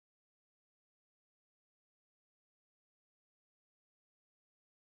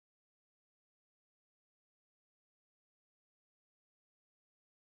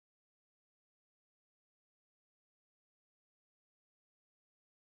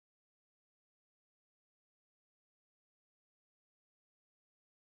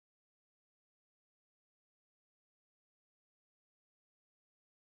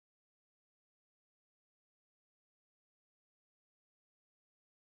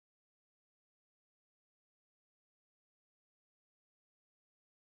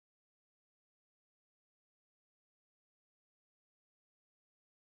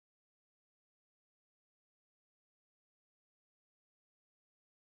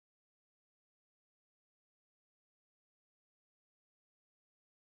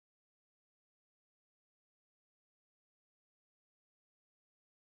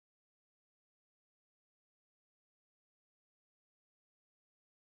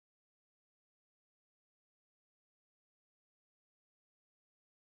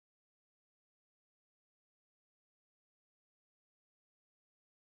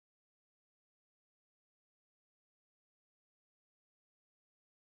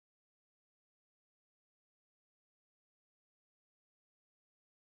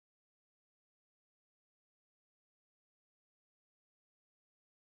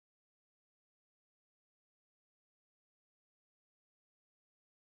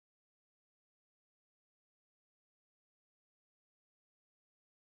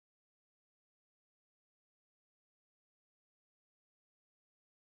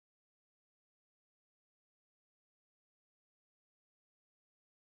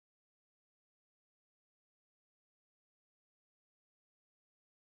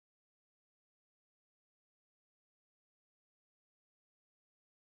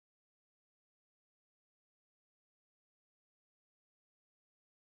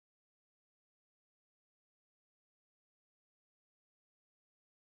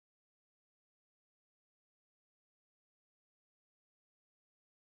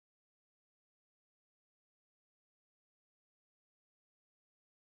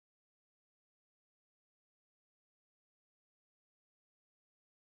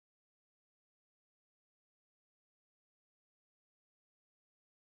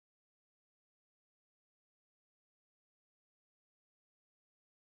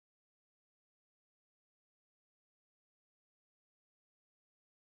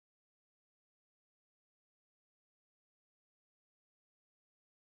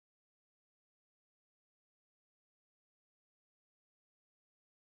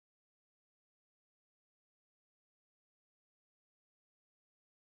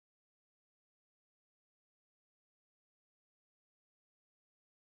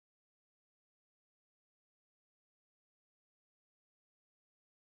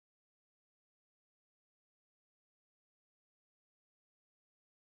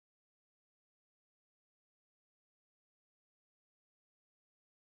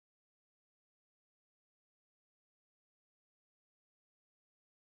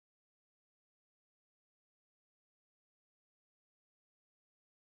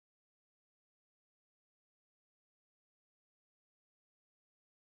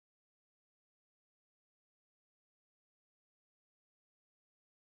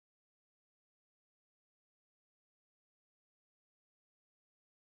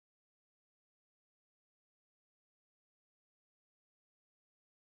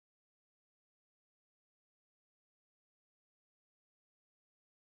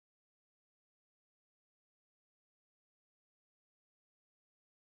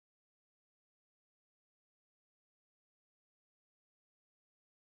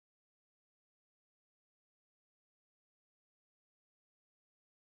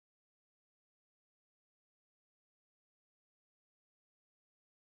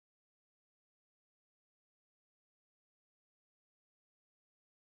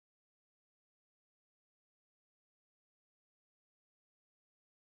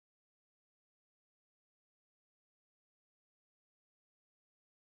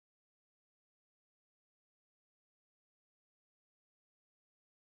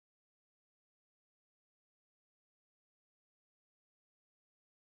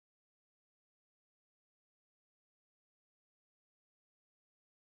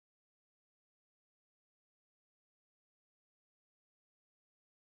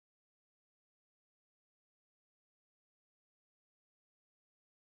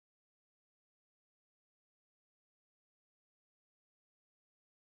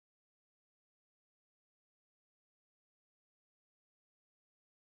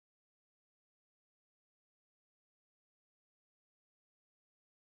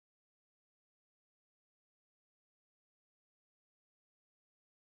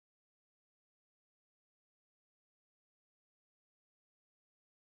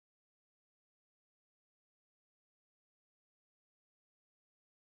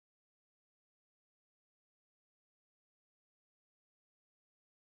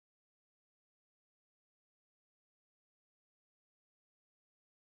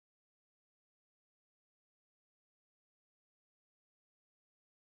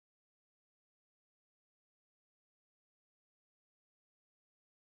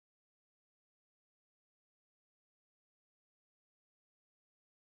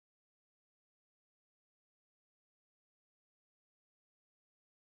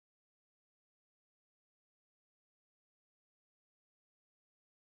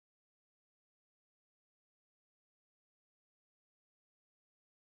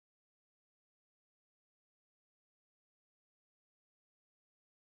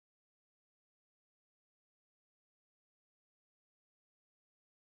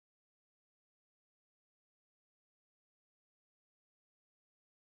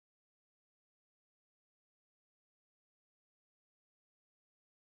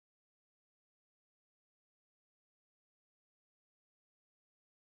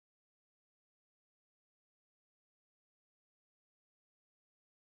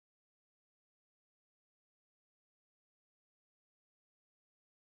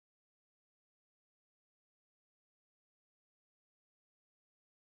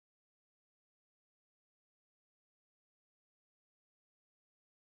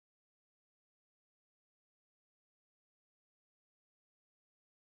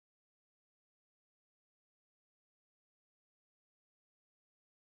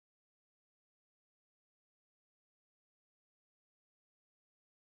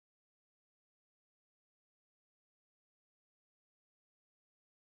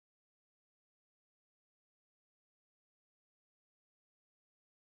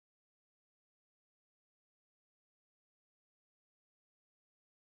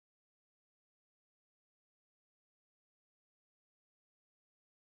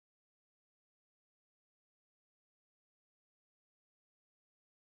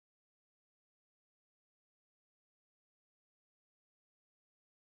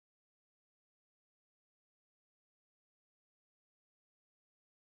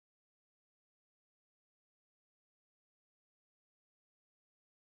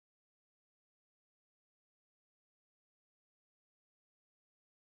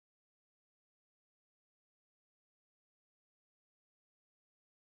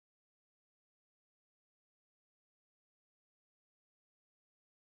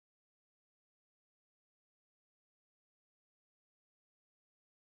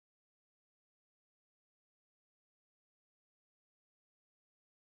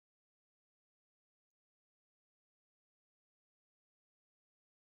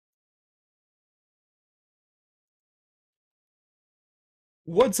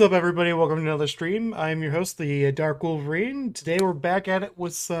What's up, everybody? Welcome to another stream. I'm your host, the Dark Wolverine. Today we're back at it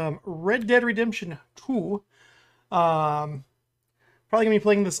with some Red Dead Redemption 2. Probably gonna be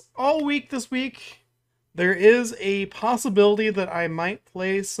playing this all week this week. There is a possibility that I might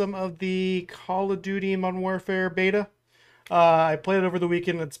play some of the Call of Duty Modern Warfare beta. I played it over the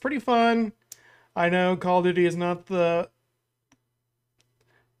weekend. It's pretty fun. I know Call of Duty is not the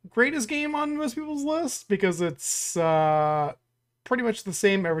greatest game on most people's list because it's pretty much the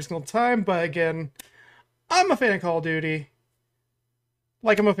same every single time, but again, I'm a fan of Call of Duty,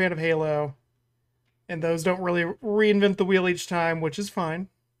 like I'm a fan of Halo, and those don't really reinvent the wheel each time, which is fine.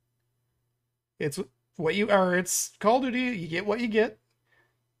 It's what you are. It's Call of Duty. You get what you get.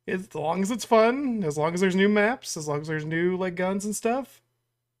 As long as it's fun, as long as there's new maps, as long as there's new like guns and stuff,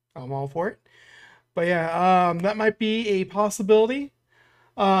 I'm all for it. But yeah, that might be a possibility.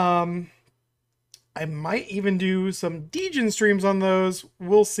 Um, I might even do some Degen streams on those.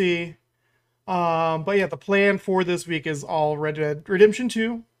 We'll see. But yeah, the plan for this week is all Red Dead Redemption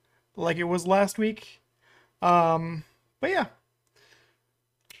 2, like it was last week. But yeah,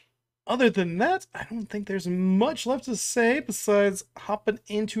 other than that, I don't think there's much left to say besides hopping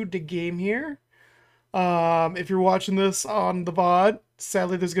into the game here. If you're watching this on the VOD,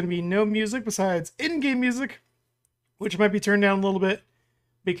 sadly there's going to be no music besides in-game music, which might be turned down a little bit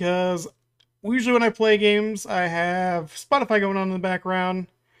because usually when I play games, I have Spotify going on in the background,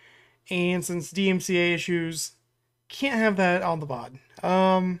 and since DMCA issues, can't have that on the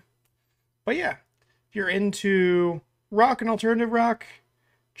VOD. But yeah, if you're into rock and alternative rock,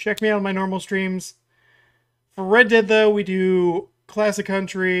 check me out on my normal streams. For Red Dead, though, we do classic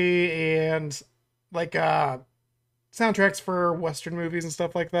country and like soundtracks for Western movies and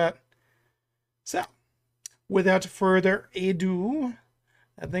stuff like that. So, without further ado,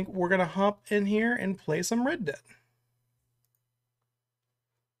 I think we're gonna hop in here and play some Red Dead.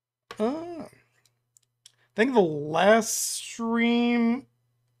 I think the last stream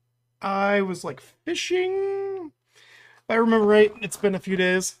I was like fishing. If I remember right, it's been a few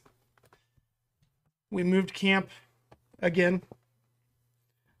days. We moved camp again.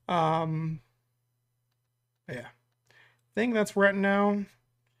 Yeah. I think that's where we're at now.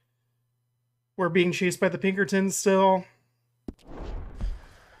 We're being chased by the Pinkertons still.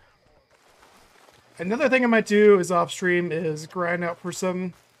 Another thing I might do is off stream is grind out for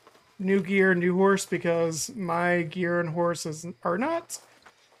some new gear, new horse, because my gear and horses are not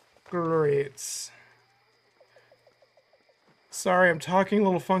great. Sorry, I'm talking a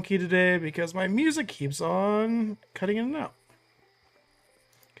little funky today because my music keeps on cutting in and out.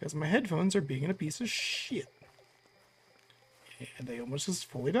 Because my headphones are being a piece of shit. And they almost just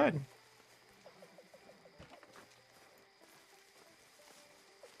fully died.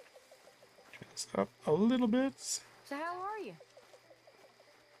 Turn this up a little bit. So how are you?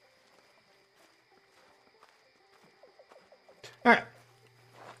 Alright.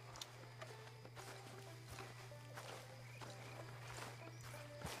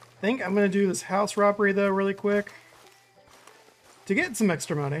 I think I'm going to do this house robbery, though, really quick. To get some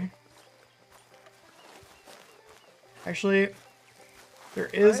extra money. Actually, there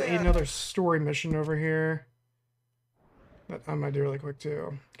is another story mission over here that I might do really quick,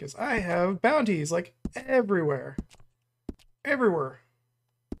 too. Because I have bounties, like, everywhere. Everywhere.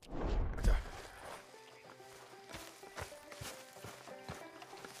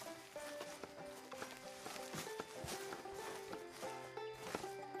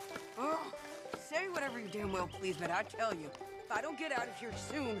 Oh, say whatever you damn well please, but I tell you, if I don't get out of here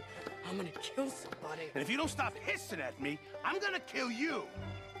soon, I'm gonna kill somebody. And if you don't stop hissing at me, I'm gonna kill you.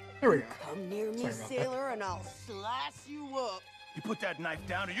 There we go. Come near me, Sorry about that. sailor, and I'll slice you up. You put that knife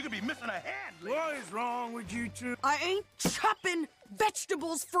down or you're gonna be missing a hand. What is wrong with you two? I ain't chopping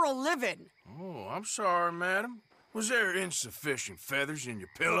vegetables for a living. Oh, I'm sorry, madam. Was there insufficient feathers in your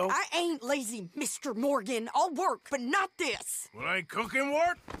pillow? I ain't lazy, Mr. Morgan. I'll work, but not this. Well, ain't cooking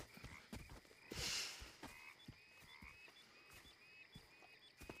work?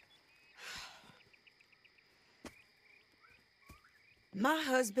 My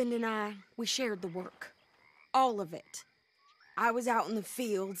husband and I, we shared the work. All of it. I was out in the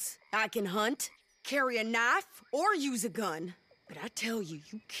fields. I can hunt, carry a knife, or use a gun. But I tell you,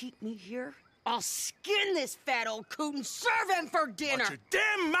 you keep me here, I'll skin this fat old coot and serve him for dinner. Watch your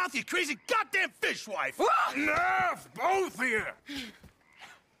damn mouth, you crazy goddamn fishwife. Ah! Enough, both of you!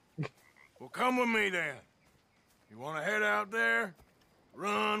 Well, come with me then. You want to head out there?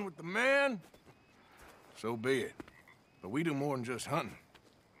 Run with the men? So be it. But we do more than just hunting.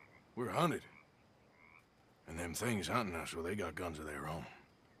 We're hunted. And them things hunting us, well, they got guns of their own.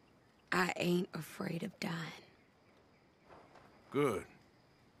 I ain't afraid of dying. Good.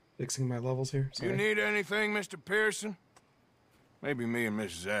 Fixing my levels here. Sorry. You need anything, Mr. Pearson? Maybe me and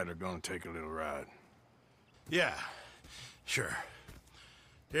Mrs. Adler gonna take a little ride. Yeah, sure.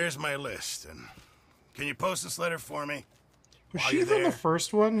 Here's my list, and can you post this letter for me? Was While she you're from the there?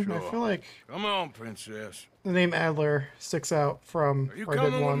 first one? Sure. I feel like Come on, princess. the name Adler sticks out from Are you Red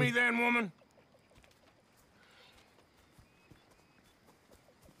Dead coming with 1. me then, woman?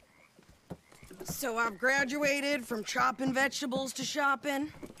 So I've graduated from chopping vegetables to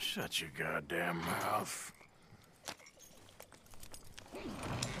shopping. Shut your goddamn mouth.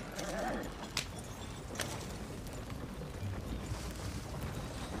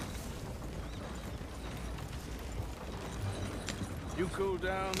 You cooled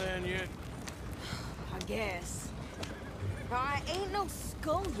down then yet? I guess. I ain't no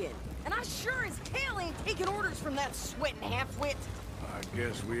scullion, and I sure as hell ain't taking orders from that sweating half-wit. I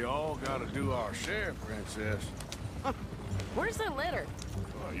guess we all gotta do our share, princess. Where's that letter?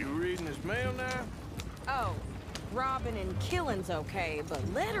 Are you reading his mail now? Oh, robbing and killing's okay, but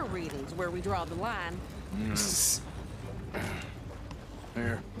letter reading's where we draw the line.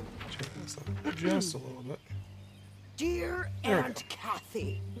 Here. Check this out just a little bit. Dear There we Aunt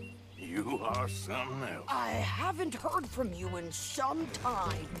Kathy, You are something else. I haven't heard from you in some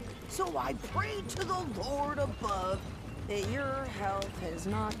time, so I pray to the Lord above that your health has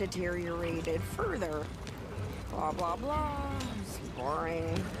not deteriorated further. Blah, blah, blah. It's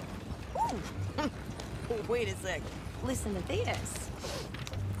boring. Ooh. Wait a sec. Listen to this.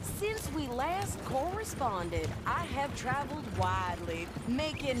 Since we last corresponded, I have traveled widely,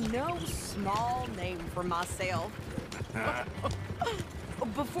 making no small name for myself.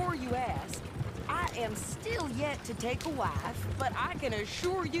 Before you ask, I am still yet to take a wife, but I can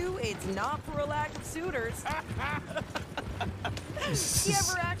assure you it's not for a lack of suitors. You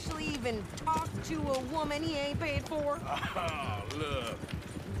ever actually even talk to a woman he ain't paid for? Oh, look.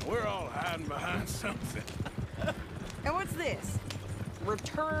 We're all hiding behind something. And what's this?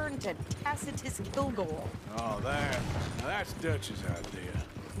 Return to Tacitus Kilgore. Oh, that's Dutch's idea.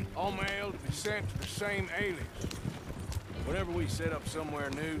 All mail to be sent to the same alias. Whenever we set up somewhere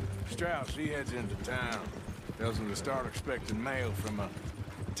new, Strauss, he heads into town. Tells them to start expecting mail from a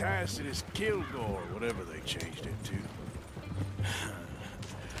Tacitus Kilgore, whatever they changed it to.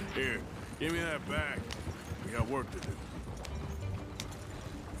 Here, give me that back. We got work to do.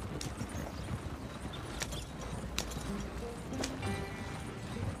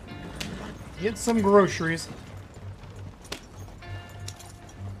 Get some groceries.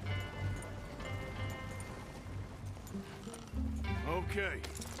 Okay,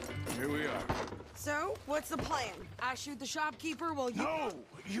 here we are. So, what's the plan? I shoot the shopkeeper while you... No,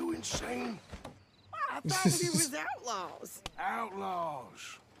 you insane? I thought we was outlaws.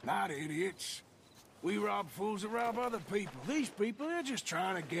 Outlaws, not idiots. We rob fools that rob other people. These people, they're just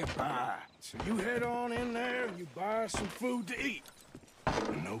trying to get by. So you head on in there and you buy us some food to eat.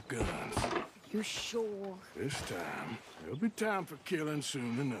 And no guns. You sure? This time, there'll be time for killing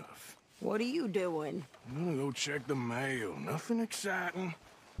soon enough. What are you doing? I'm gonna go check the mail. Nothing exciting.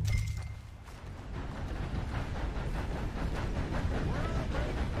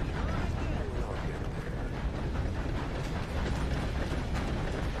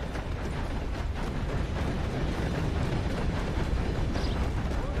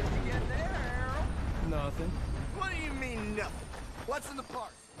 Nothing. What do you mean, nothing? What's in the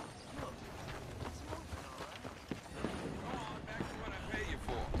park?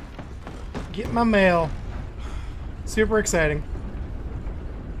 Get my mail. Super exciting.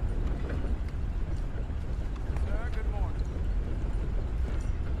 Good morning.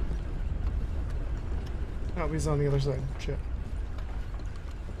 Oh, he's on the other side. Shit.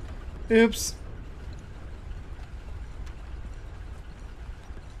 Oops.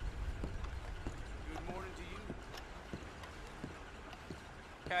 Good morning to you.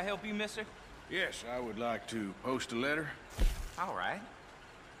 Can I help you, mister? Yes, I would like to post a letter. All right.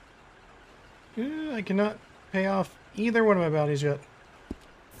 I cannot pay off either one of my bounties yet.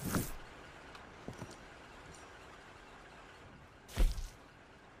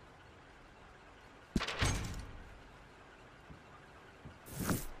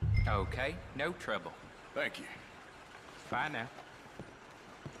 Okay, no trouble. Thank you. Bye now.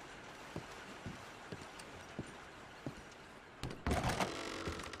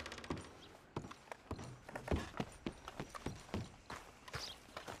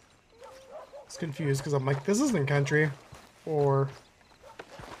 I was confused because I'm like, this isn't country or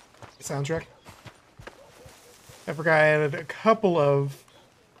soundtrack. I forgot I added a couple of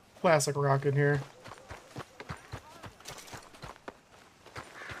classic rock in here.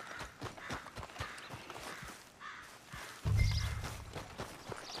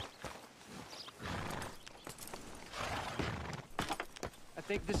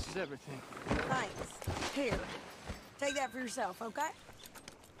 think this is everything. Thanks. Here. Take that for yourself, okay?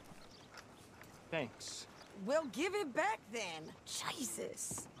 Thanks. Well, give it back then.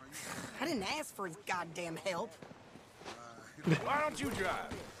 Jesus. I didn't ask for his goddamn help. Why don't you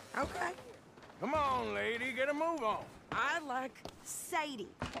drive? Okay. Come on, lady, get a move on. I like Sadie,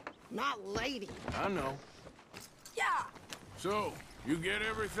 not lady. I know. Yeah, So, you get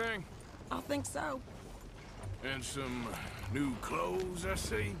everything? I think so. And some new clothes, I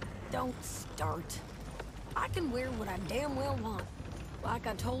see? Don't start. I can wear what I damn well want. Like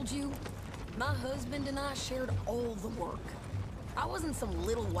I told you, my husband and I shared all the work. I wasn't some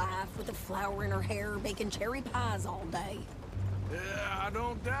little wife with a flower in her hair baking cherry pies all day. Yeah, I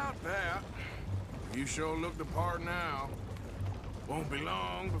don't doubt that. You sure look the part now. Won't be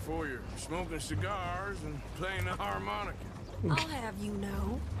long before you're smoking cigars and playing the harmonica. I'll have you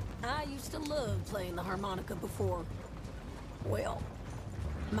know, I used to love playing the harmonica before. Well,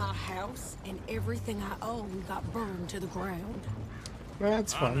 my house and everything I own got burned to the ground.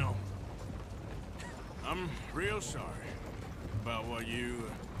 That's I fun. know. I'm real sorry about what you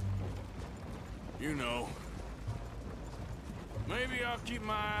know. Maybe I'll keep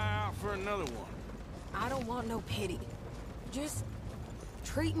my eye out for another one. I don't want no pity. Just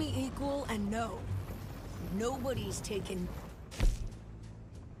treat me equal and know nobody's taking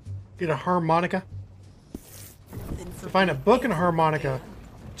Get a harmonica. nothing for Find a me book and a ever harmonica. again.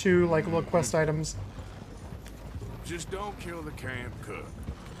 2 like little quest items. Just don't kill the camp cook.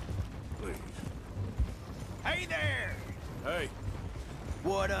 Please. Hey there! Hey,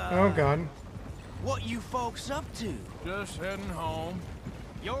 What, Oh god. what you folks up to? just heading home.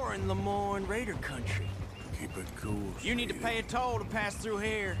 You're in Lemoyne Raider country. Keep it cool. You need to pay a toll to pass through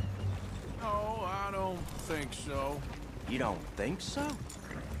here. No, I don't think so. You don't think so?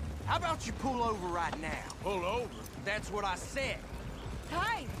 How about you pull over right now? Pull over. That's what I said.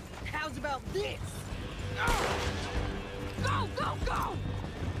 Hey, how's about this? Go, go, go!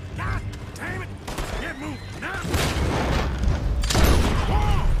 God damn it! Get moving now!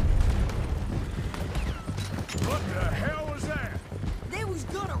 Whoa! What the hell was that? They was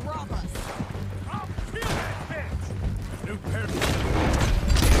gonna rob us. I'll kill that bitch! New pair of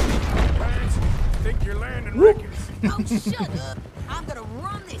pants. Think you're landing Ricketts. Oh, shut up! I'm gonna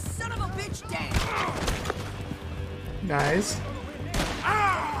run this son of a bitch down. Nice.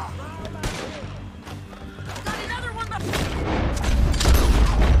 Ah! Got another one. Be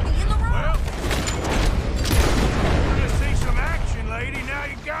in the road. Well, we're gonna see some action, lady. Now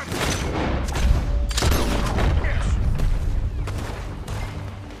you got it. Yes.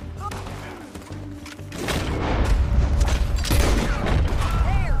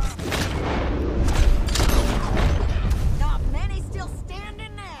 There. Not many still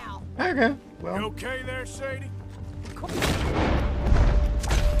standing now. Okay. You Well, okay there, Sadie? Think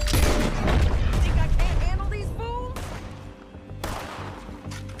I can't handle these fools?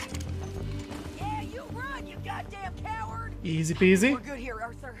 Yeah, you run, you goddamn coward! easy peasy. We're good here,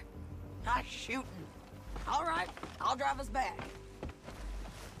 Arthur. Nice shooting. All right, I'll drive us back.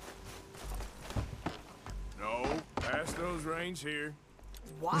 No, pass those reins here.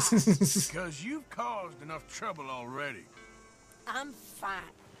 Why? Because you've caused enough trouble already. I'm fine.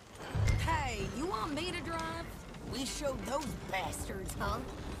 Hey, you want me to drive? We showed those bastards, huh?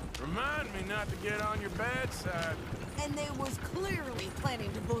 Remind me not to get on your bad side. And they was clearly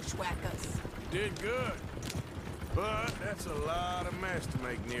planning to bushwhack us. Did good. But that's a lot of mess to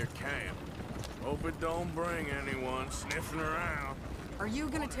make near camp. Hope it don't bring anyone sniffing around. Are you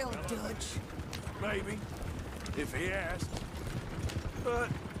gonna tell Dutch? Maybe. If he asks. But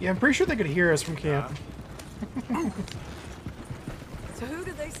Yeah, I'm pretty sure they could hear us from camp. So who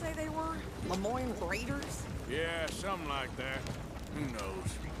did they say they were? Lemoyne Raiders? yeah, something like that. Who knows?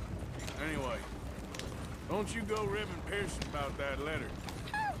 Anyway, don't you go ribbing Pearson about that letter.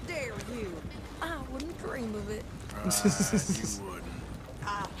 How dare you? I wouldn't dream of it. Right, you wouldn't.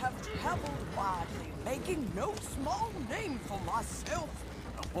 I have traveled widely, making no small name for myself.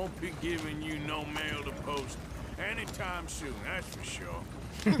 I won't be giving you no mail to post anytime soon, that's for sure.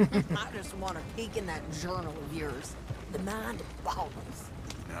 I just want to peek in that journal of yours. The mind boggles.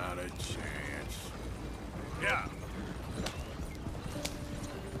 Not a chance. Yeah.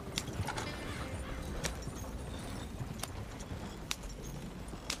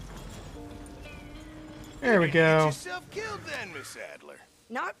 There we Get go. yourself killed then, Miss Adler.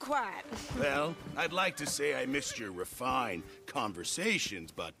 Not quite. Well, I'd like to say I missed your refined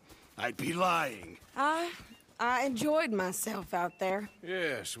conversations, but I'd be lying. I enjoyed myself out there.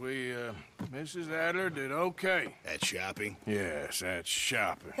 Yes, Mrs. Adler did okay. At shopping? Yes, that's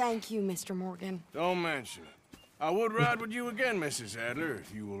shopping. Thank you, Mr. Morgan. Don't mention it. I would ride with you again, Mrs. Adler,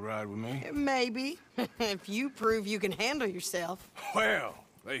 if you will ride with me. Maybe. If you prove you can handle yourself. Well,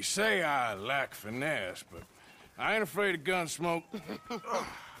 they say I lack finesse, but I ain't afraid of gun smoke.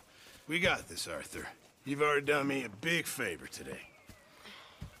 We got this, Arthur. You've already done me a big favor today.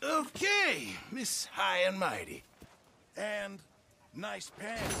 Okay, Miss High and Mighty. And nice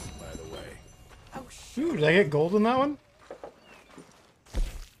pants, by the way. Oh, shit. Ooh, did I get gold in that one?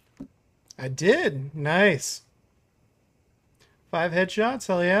 I did. Nice. 5 headshots,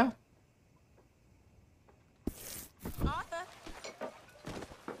 hell yeah. Arthur.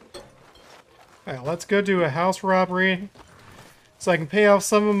 Alright, let's go do a house robbery. So I can pay off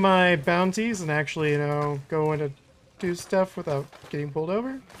some of my bounties and actually, you know, go in to do stuff without getting pulled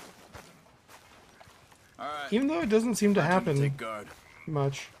over. All right. Even though it doesn't seem to happen Take guard.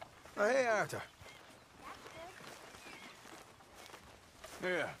 much. Oh, hey, Arthur.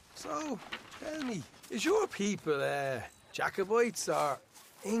 Yeah. So, tell me, is your people, Jacobites or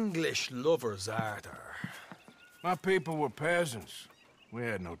English lovers, Arthur? My people were peasants. We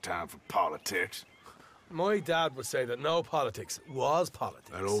had no time for politics. My dad would say that no politics was politics.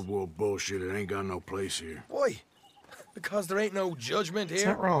 That old world bullshit, it ain't got no place here. Why? Because there ain't no judgment here. It's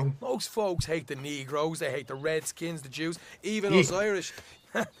not wrong. Most folks hate the Negroes, they hate the Redskins, the Jews, even Yeah. us Irish.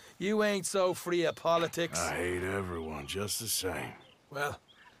 You ain't so free of politics. I hate everyone just the same. Well,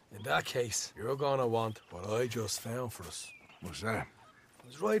 in that case, you're gonna want what I just found for us. What's that? I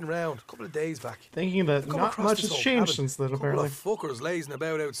was riding around a couple of days back. Thinking that Come not across much this has old changed cabin. since then, Couple apparently. of fuckers lazing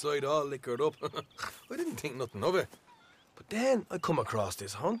about outside all liquored up. I didn't think nothing of it. But then I come across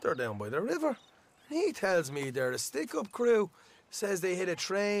this hunter down by the river. And he tells me they're a stick-up crew. Says they hit a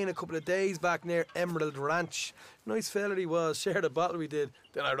train a couple of days back near Emerald Ranch. Nice fella he was, shared a bottle we did.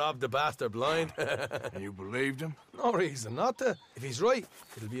 Then I robbed the bastard blind. And you believed him? No reason not to. If he's right,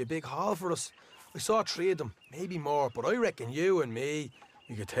 it'll be a big haul for us. I saw 3 of them, maybe more, but I reckon you and me,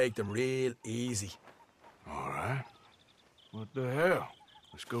 we could take them real easy. All right. What the hell?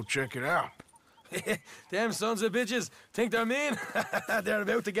 Let's go check it out. Them sons of bitches think they're mean. They're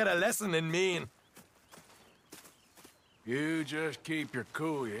about to get a lesson in mean. You just keep your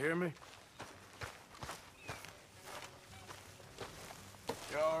cool, you hear me?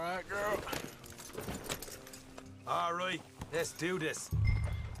 You all right, girl? All right, let's do this.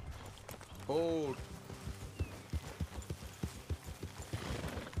 Hold.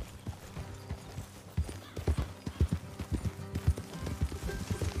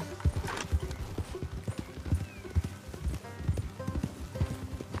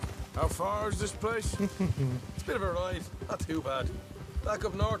 How far is this place? It's a bit of a ride, not too bad. Back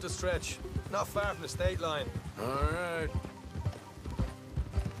up north a stretch, not far from the state line. All right.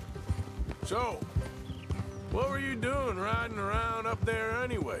 So, what were you doing riding around up there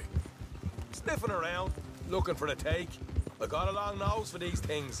anyway? Sniffing around, looking for the take. I got a long nose for these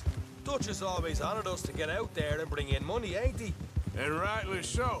things. Dutch has always honoured us to get out there and bring in money, ain't he? And rightly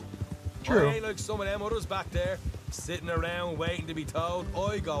so. True. I ain't like some of them others back there, sitting around waiting to be told.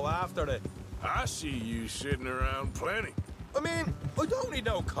 I go after it. I see you sitting around plenty. I mean, I don't need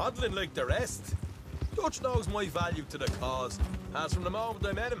no coddling like the rest. Dutch knows my value to the cause, as from the moment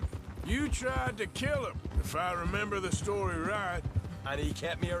I met him. You tried to kill him, if I remember the story right. And he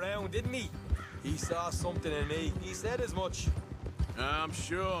kept me around, didn't he? He saw something in me. He said as much. I'm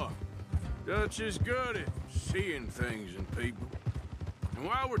sure. Dutch is good at seeing things in people. And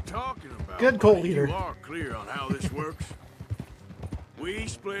while we're talking about Good cult money, leader. you are clear on how this works. We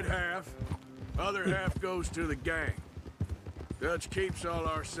split half, other half goes to the gang. Dutch keeps all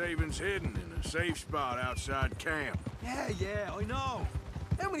our savings hidden in a safe spot outside camp. Yeah, I know.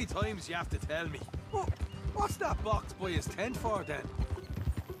 How many times you have to tell me? What's that box by his tent for, then?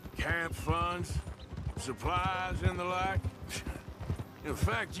 Camp funds, supplies, and the like. The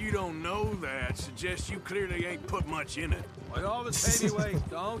fact you don't know that suggests you clearly ain't put much in it. I always pay me way,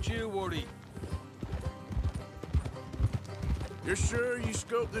 don't you worry. You're sure you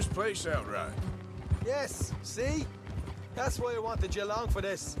scoped this place out right? Yes, see? That's why I wanted you along for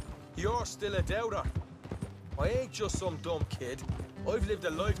this. You're still a doubter. I ain't just some dumb kid. I've lived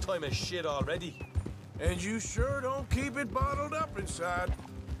a lifetime of shit already. And you sure don't keep it bottled up inside.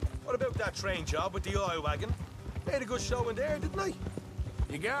 What about that train job with the oil wagon? Made a good show in there, didn't I?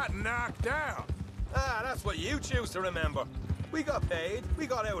 You got knocked out. Ah, that's what you choose to remember. We got paid. We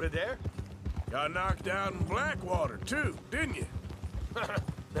got out of there. Got knocked out in Blackwater, too, didn't you?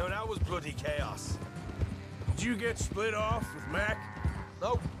 Now that was bloody chaos. Did you get split off with Mac?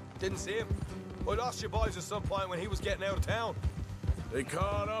 Nope, didn't see him. I lost your boys at some point when he was getting out of town. They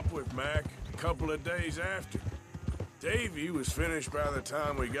caught up with Mac a couple of days after. Davy was finished by the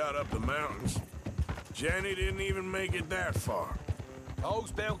time we got up the mountains. Jenny didn't even make it that far.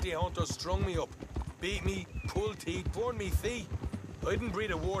 Those bounty hunters strung me up. Beat me, pulled teeth, burned me feet. I didn't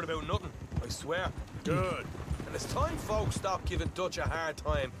breathe a word about nothing, I swear. Good. And it's time folks stop giving Dutch a hard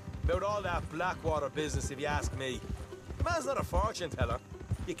time about all that Blackwater business, if you ask me. Man's not a fortune teller.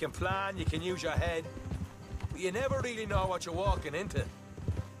 You can plan, you can use your head, but you never really know what you're walking into.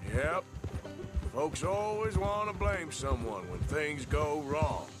 Yep. Folks always want to blame someone when things go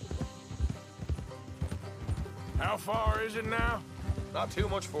wrong. How far is it now? Not too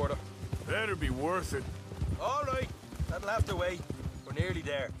much further. Better be worth it. All right, that'll have to wait. We're nearly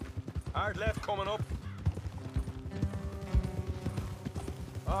there. Hard left coming up.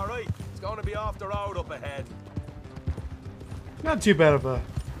 All right, it's going to be off the road up ahead. Not too bad of a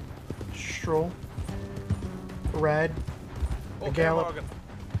stroll. A ride. A Okay, gallop. Morgan.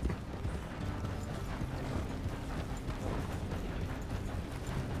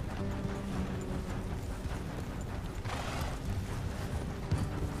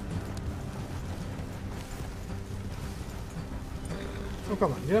 Oh,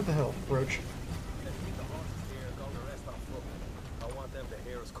 come on. Get up the hill, Roach. Let's keep the horses here and go the rest on foot. I want them to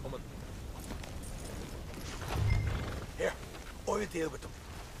hear us coming. Here, I'll deal with them.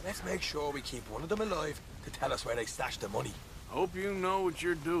 Let's make sure we keep one of them alive to tell us where they stashed the money. Hope you know what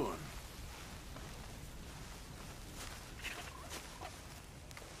you're doing.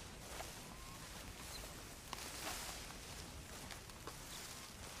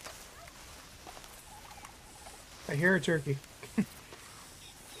 I hear a turkey.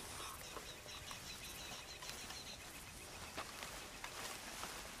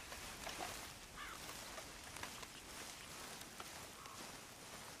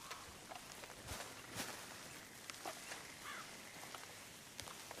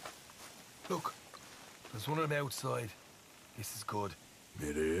 Look, there's one of them outside. This is good.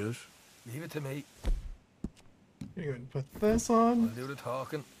 It is? Leave it to me. You're going to put this I'll on. do the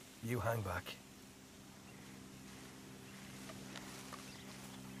talking. You hang back.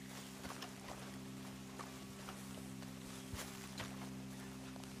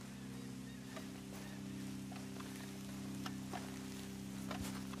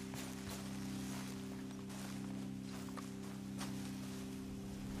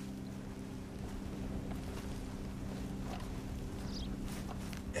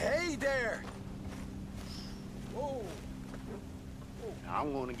 Hey there! Whoa!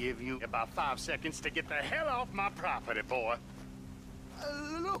 I'm gonna give you about 5 seconds to get the hell off my property, boy.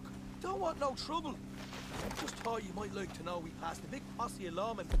 Look, don't want no trouble. Just thought you might like to know we passed a big posse of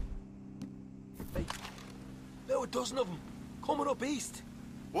lawmen. Hey, about a dozen of them, coming up east.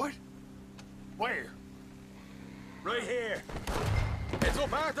 What? Where? Right here. Heads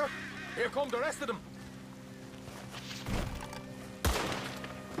up, Arthur. Here come the rest of them.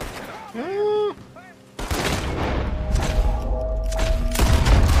 Ah. There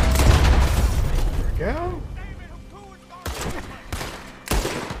we go.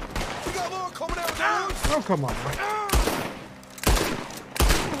 We got more coming out of the house. Oh, come on.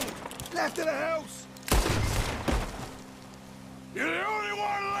 Left of the house. You're the only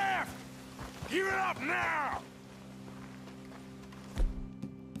one left! Give it up now!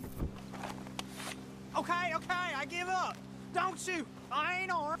 Okay, I give up. Don't shoot. I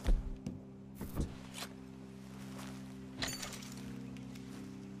ain't armed.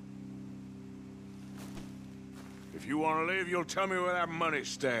 If you want to leave, you'll tell me where that money's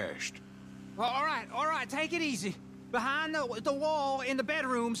stashed. Well, all right, take it easy. Behind the wall in the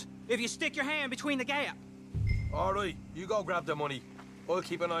bedrooms, if you stick your hand between the gap. All right, you go grab the money. I'll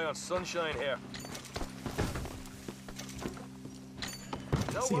keep an eye on Sunshine here.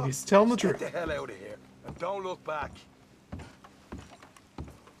 You know See if what? he's telling the Get truth. the hell out of here and don't look back.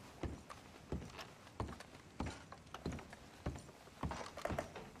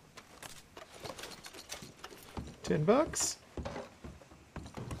 $10.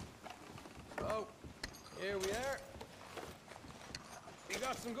 Oh, here we are. You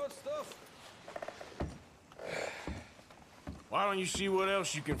got some good stuff. Why don't you see what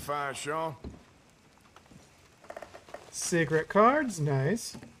else you can find, Sean? Cigarette cards.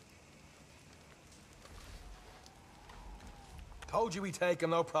 Nice. Told you we'd take him,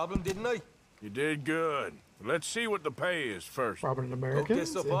 no problem, didn't I? You did good. Let's see what the pay is first. Robbing an Look American.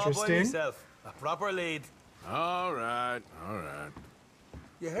 this up all by Interesting. myself. A proper lead. All right, all right.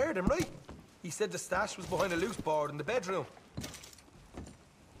 You heard him, right? He said the stash was behind a loose board in the bedroom.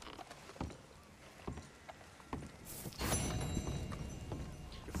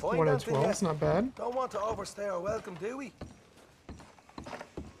 You find 1 out of anything 12. yet? It's not bad. Don't want to overstay our welcome, do we?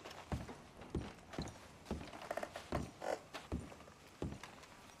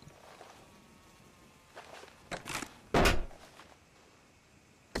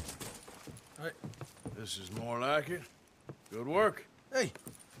 This is more like it. Good work. Hey,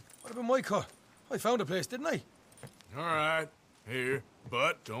 what about my cut? I found a place, didn't I? All right, here.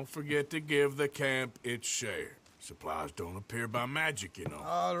 But don't forget to give the camp its share. Supplies don't appear by magic, you know.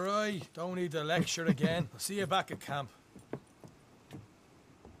 All right, don't need the lecture again. I'll see you back at camp.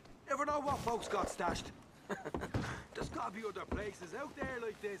 Never know what folks got stashed. There's gotta be other places out there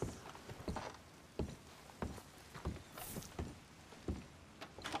like this.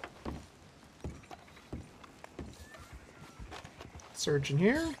 Searching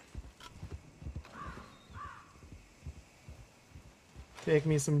here. Take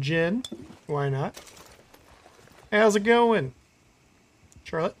me some gin. Why not? How's it going,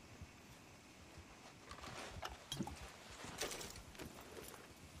 Charlotte?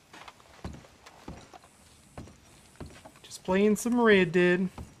 Just playing some Red Dead.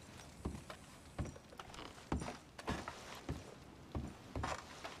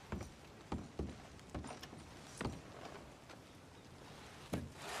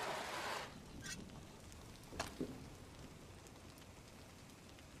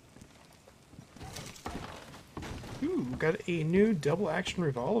 Ooh, got a new double action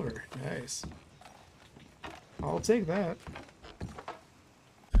revolver. Nice. I'll take that.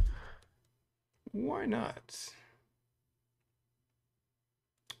 Why not?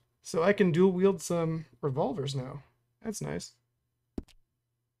 So I can dual wield some revolvers now. That's nice.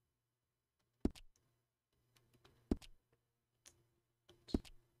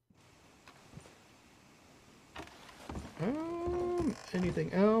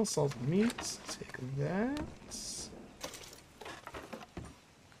 Anything else? All the meats. Take that.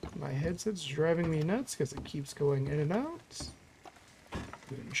 My headset's driving me nuts because it keeps going in and out.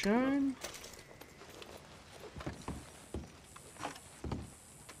 Moonshine.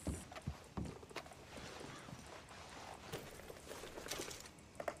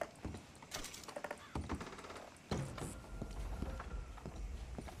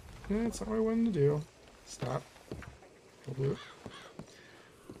 That's all I wanted to do. Stop. Loot.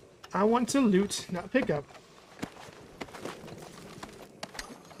 I want to loot, not pick up.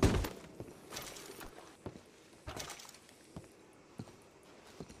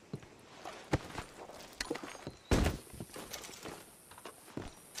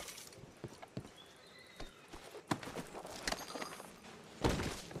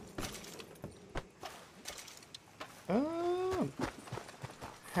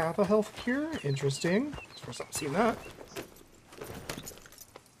 Half a health cure? Interesting. First time I've seen that.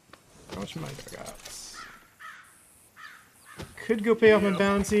 How much money do I got? Could go pay off my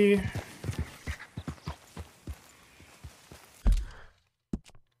bounty.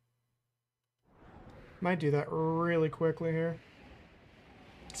 Might do that really quickly here.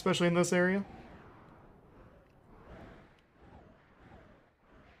 Especially in this area.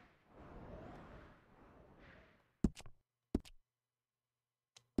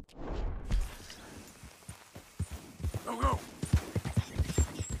 Go!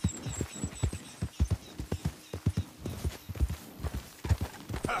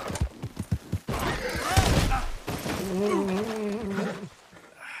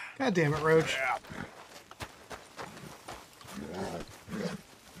 God damn it, Roach.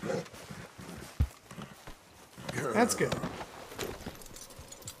 That's good.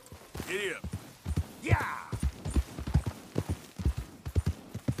 Giddy up. Yeah!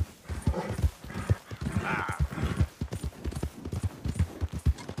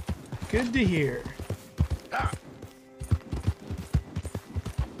 Good to hear.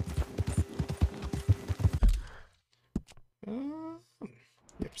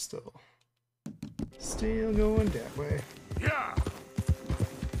 Yep, still going that way. Yeah!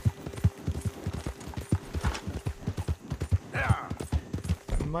 Yeah!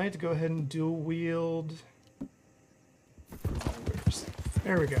 I might go ahead and dual wield.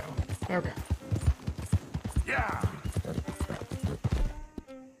 There we go. Okay. Yeah!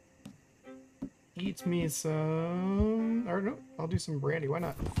 Eat me some. Or no, I'll do some brandy. Why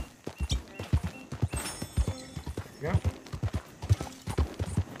not? There we go.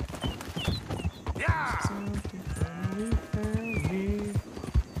 Yeah!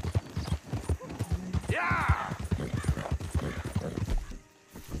 Yeah!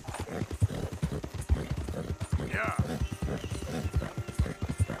 Yeah!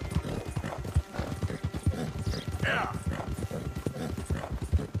 Yeah!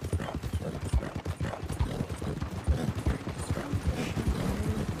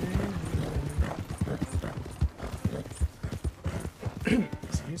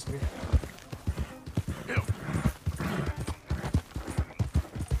 Excuse me.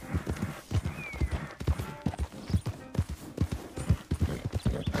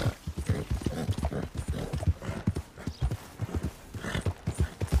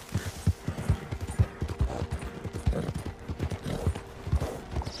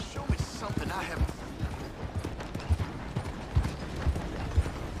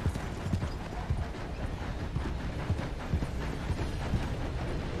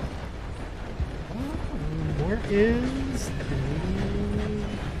 is the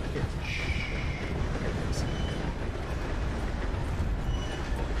hitch. There it is.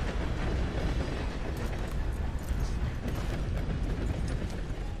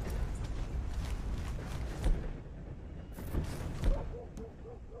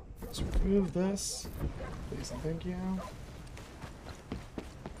 Let's remove this. Please and thank you.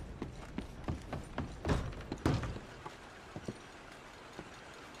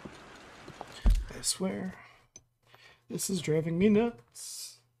 I swear, this is driving me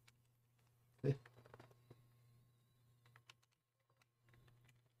nuts.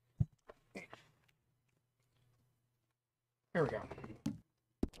 There we go.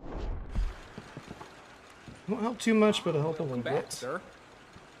 Won't help too much, but it'll help a little Back, bit. sir.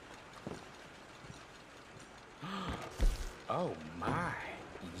 Oh my,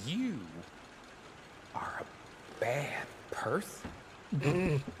 you are a bad person.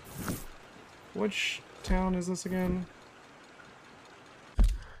 Which town is this again?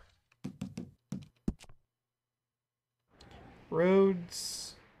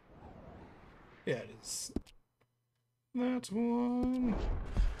 Roads. Yeah, it is. That one.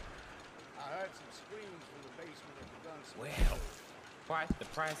 I heard some screams from the basement of the gunsmith. Well, quite the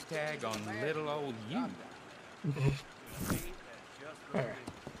price tag on little old you. Alright.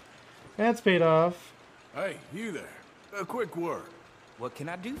 That's paid off. Hey, you there. A quick word. What can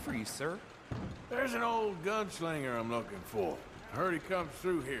I do for you, sir? There's an old gunslinger I'm looking for. I heard he comes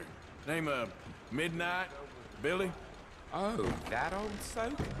through here. Name of Midnight? Billy? Oh, that old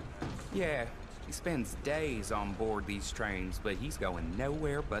soak? Yeah, he spends days on board these trains, but he's going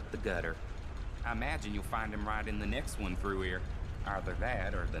nowhere but the gutter. I imagine you'll find him right in the next one through here. Either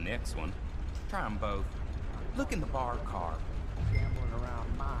that or the next one. Try 'em both. Look in the bar car. Gambling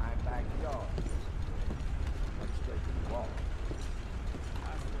around my backyard. Went straight to the wall.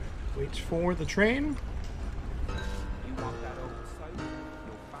 Wait for the train. You want that old soak?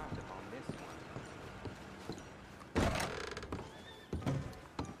 You'll find him on this one.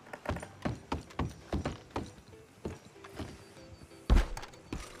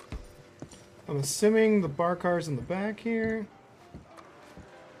 I'm assuming the bar car's in the back here.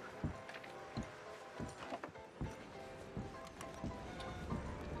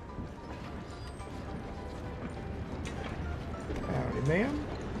 Howdy, ma'am.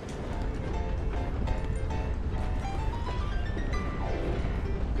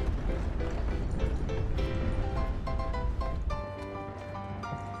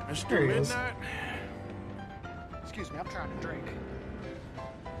 Mr. There he is. Midnight? Excuse me, I'm trying to drink.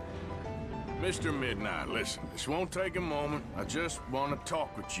 Mr. Midnight, listen, this won't take a moment. I just want to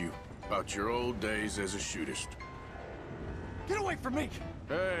talk with you about your old days as a shootist. Get away from me!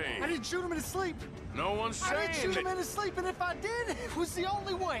 Hey, I didn't shoot him in his sleep! no one's I didn't saying shoot him that... in his sleep, and if I did, it was the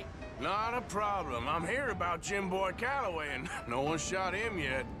only way! Not a problem. I'm here about Jim Boy Calloway, and no one shot him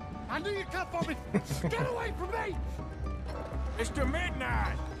yet. I knew you'd come for me! Get away from me! Mr.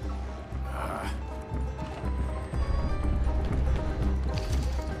 Midnight!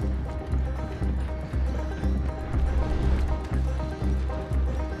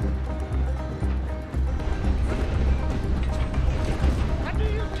 I knew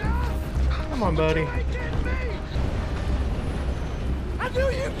you'd come! Come on, buddy. I did me! I knew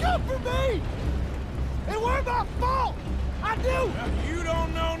you'd come for me! It weren't my fault! I knew! Well, you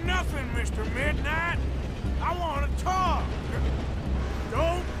don't know nothing, Mr. Midnight. I want to talk.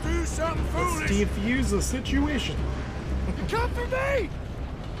 Don't do something Let's foolish. defuse the situation. You come for me!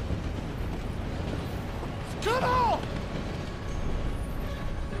 Come on!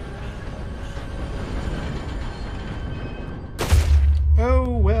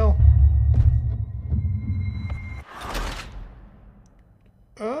 Oh, well.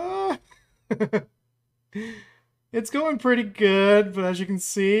 It's going pretty good, but as you can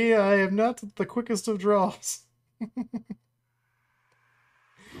see, I am not the quickest of draws.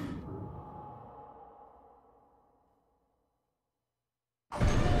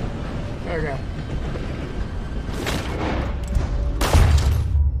 Okay.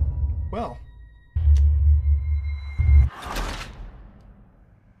 Well.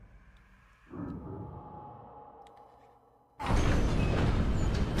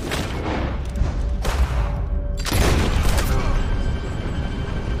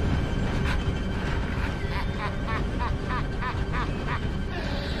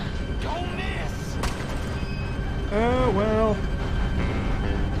 Don't miss! Oh, well.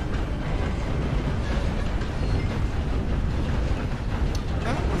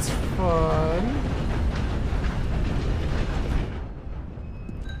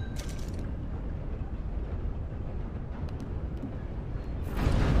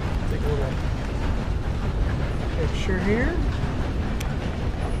 here.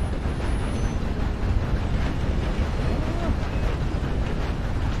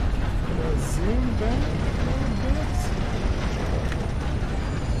 Zoom back a little bit.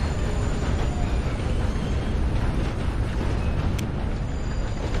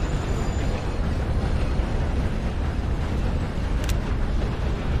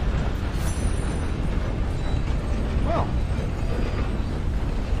 Well.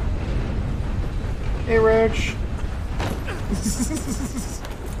 Hey, Roach.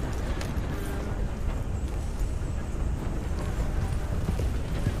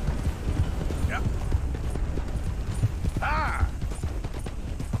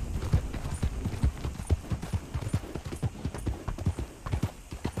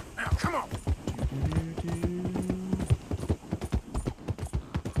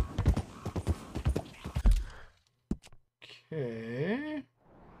 Okay.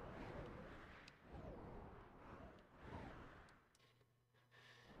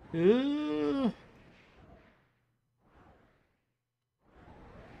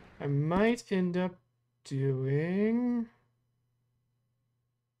 I might end up doing...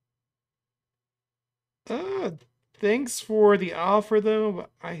 thanks for the offer, though, but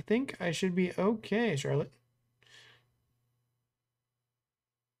I think I should be okay, Charlotte.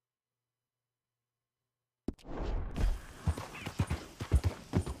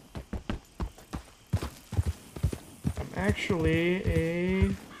 I'm actually a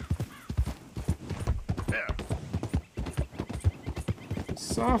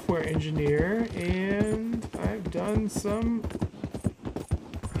software engineer, and I've done some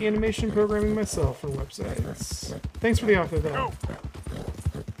animation programming myself for websites. Thanks for the offer, though.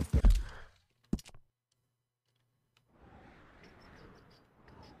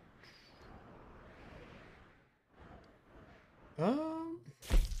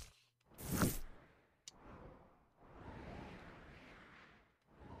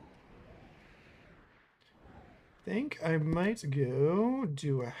 Think I might go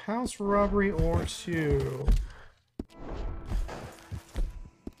do a house robbery or two.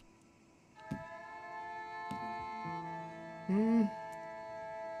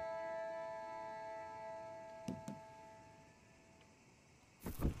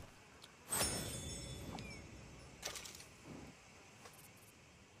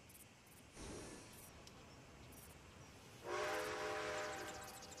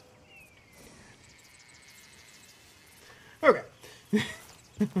 Okay. Yep.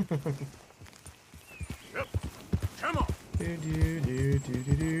 Come on.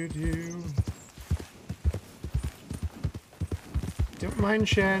 Don't mind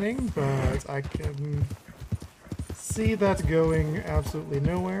chatting, but I can see that going absolutely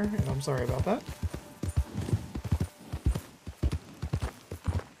nowhere, and I'm sorry about that.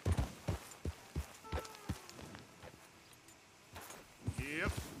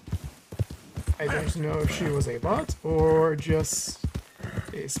 Yep. I don't know if she was a bot, or just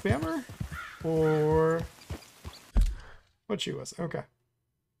a spammer, or what she was. Okay.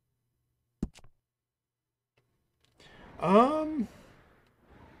 I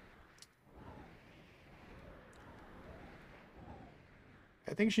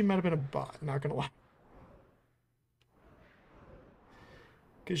think she might have been a bot, not gonna lie.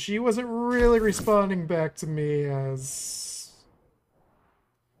 Because she wasn't really responding back to me as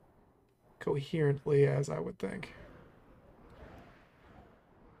coherently as I would think.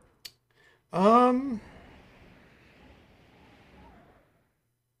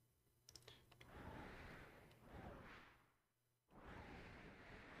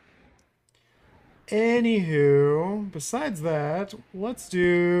 Anywho, besides that, let's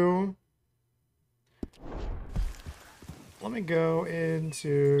do... Let me go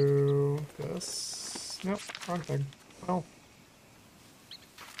into this. Nope, wrong thing. Well,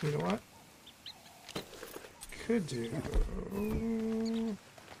 you know what? Could do...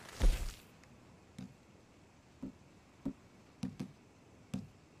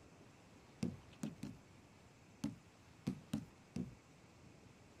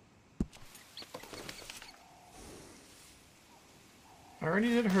 I already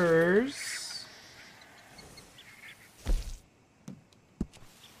did hers.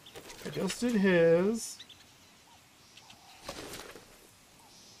 I just did his.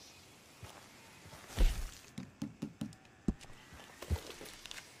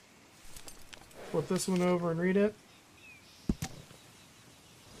 Flip this one over and read it.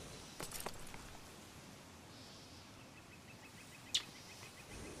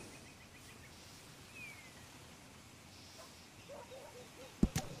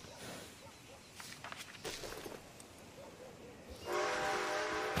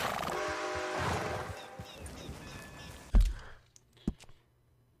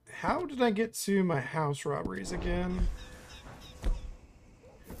 How did I get to my house robberies again?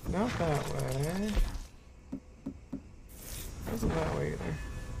 Not that way. Wasn't that way either.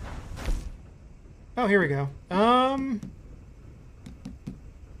 Oh, here we go.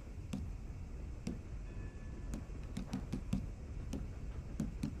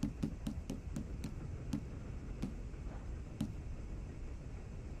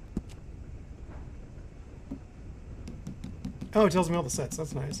 Oh, it tells me all the sets.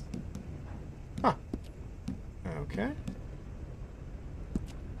 That's nice. Huh. Okay.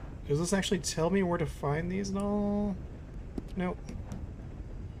 Does this actually tell me where to find these and all? Nope.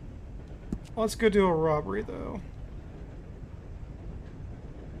 Let's go do a robbery, though.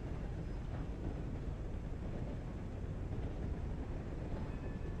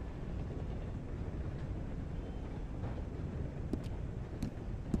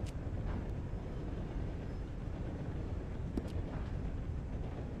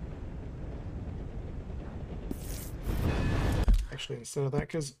 Actually, instead of that,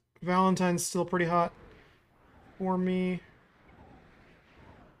 because Valentine's still pretty hot for me.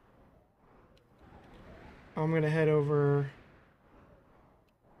 I'm gonna head over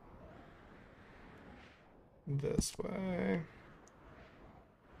this way.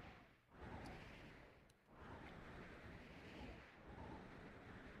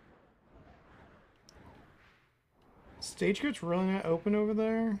 Stagecoach really not open over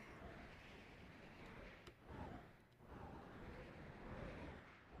there?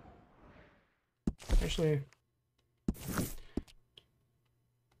 Actually,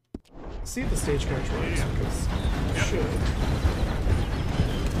 see if the stagecoach works, because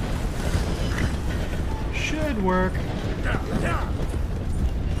it should work.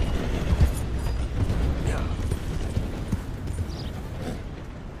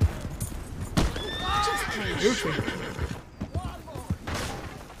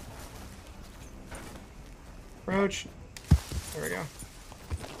 Approach. There we go.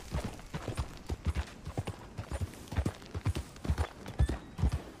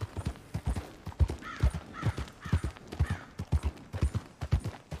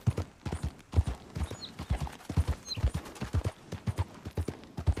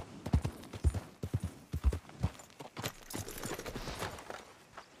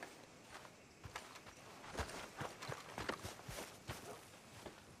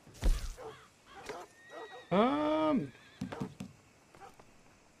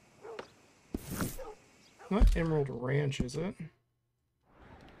 Not Emerald Ranch, is it?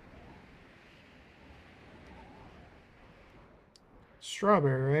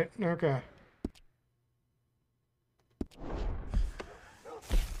 Strawberry, right? Okay.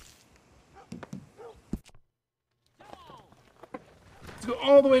 Let's go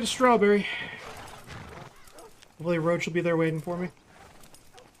all the way to Strawberry. Hopefully Roach will be there waiting for me.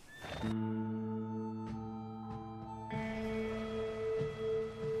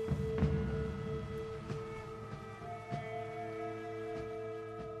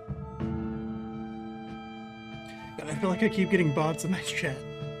 I feel like I keep getting bots in my chat.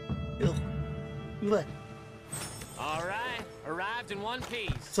 Ugh. Blech. All right, arrived in one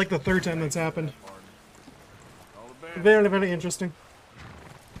piece. It's like the third time that's happened. Very, very interesting.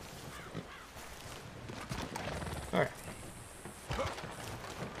 Alright.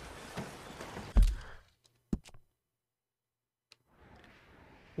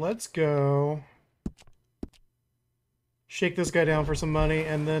 Let's go shake this guy down for some money,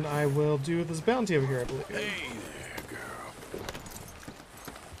 and then I will do this bounty over here, I believe. Hey there, girl.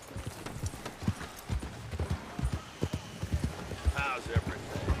 How's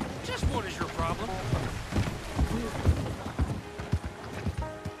everything? Just what is your problem?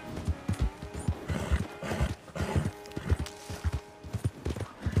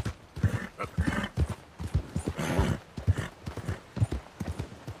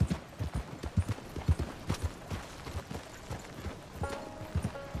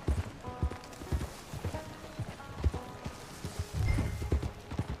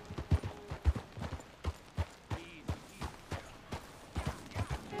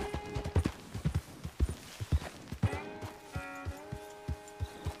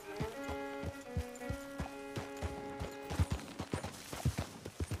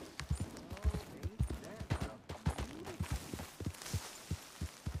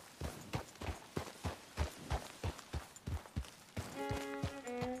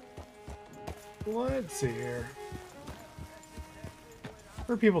 Let's see here.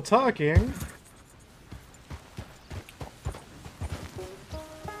 Heard people talking.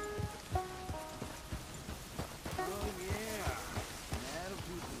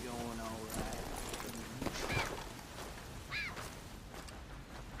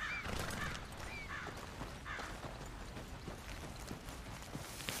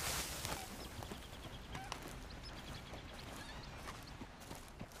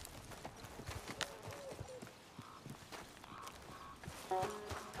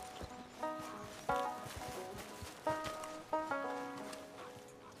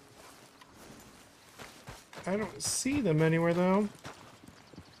 I don't see them anywhere, though.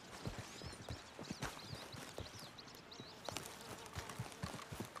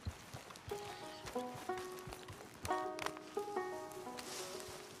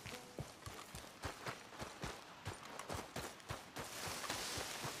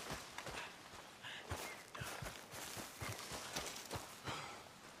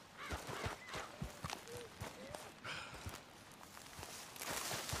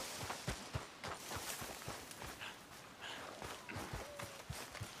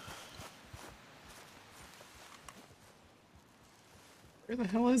 Where the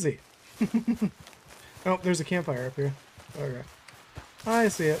hell is he? Oh, there's a campfire up here. Okay. I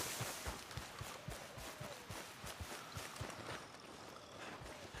see it.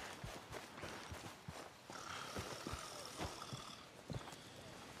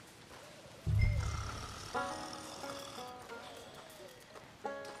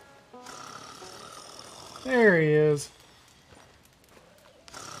 There he is.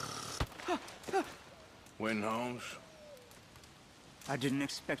 Win, Holmes. I didn't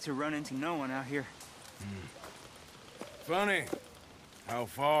expect to run into no one out here. Funny how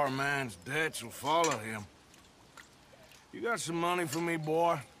far a man's debts will follow him. You got some money for me,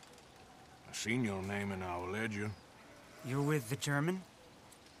 boy? I seen your name in our ledger. You're with the German?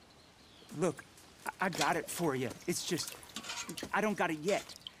 Look, I got it for you. It's just, I don't got it yet.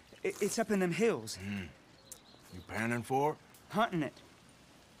 It's up in them hills. You panning for it? Hunting it.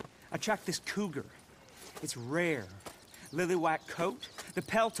 I tracked this cougar. It's rare. Lily white coat, the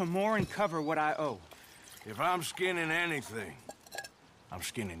pelt to more and cover what I owe. If I'm skinning anything, I'm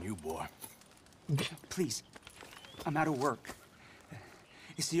skinning you, boy. Please, I'm out of work.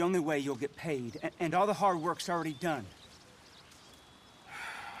 It's the only way you'll get paid, and all the hard work's already done.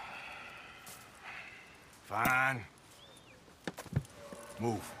 Fine.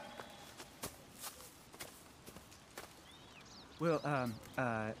 Move. We'll,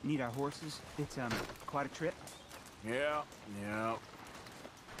 need our horses. It's, quite a trip. Yeah.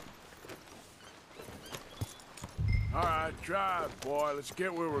 All right, drive, boy. Let's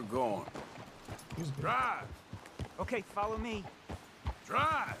get where we're going. Drive. Okay, follow me.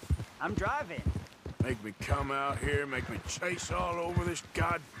 Drive. I'm driving. Make me come out here, make me chase all over this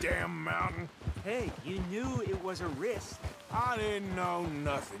goddamn mountain. Hey, you knew it was a risk. I didn't know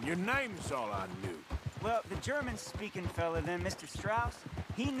nothing. Your name's all I knew. Well, the German-speaking fella then, Mr. Strauss,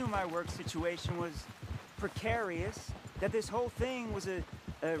 he knew my work situation was precarious, that this whole thing was a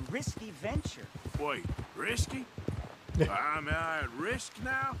risky venture. Wait, risky? Am I at risk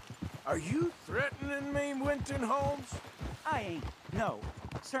now? Are you threatening me, Winton Holmes? I ain't. No,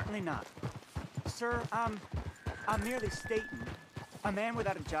 certainly not. Sir, I'm merely stating, a man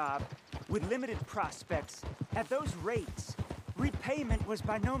without a job, with limited prospects, at those rates, repayment was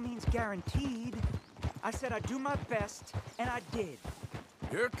by no means guaranteed. I said I'd do my best, and I did.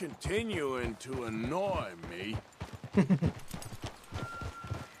 You're continuing to annoy me.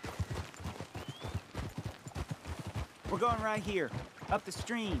 We're going right here, up the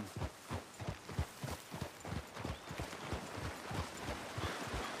stream.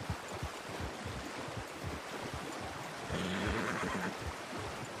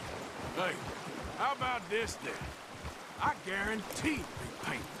 Hey, how about this then? I guarantee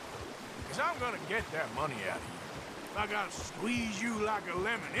repayment. Because I'm gonna get that money out of you. If I gotta squeeze you like a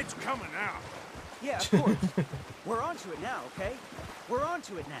lemon, it's coming out. Yeah, of course. We're onto it now, okay? We're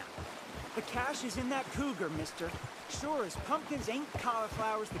onto it now. The cash is in that cougar, mister. Sure as pumpkins ain't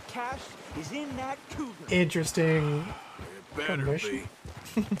cauliflowers, the cash is in that cougar. Interesting. It better be.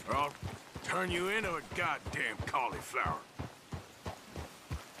 Or I'll turn you into a goddamn cauliflower.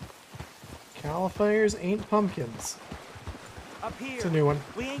 Cauliflowers ain't pumpkins. Up here, It's a new one.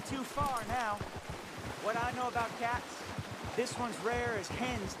 We ain't too far now. What I know about cats, this one's rare as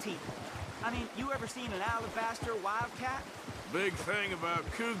hen's teeth. I mean, you ever seen an alabaster wildcat? Big thing about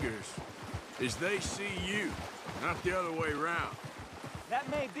cougars is they see you, not the other way around. That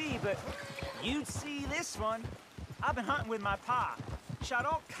may be, but you'd see this one. I've been hunting with my pa. Shot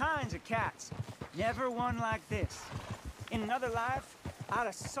all kinds of cats. Never one like this. In another life, I'd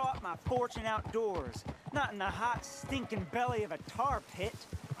have sought my fortune outdoors, not in the hot, stinking belly of a tar pit.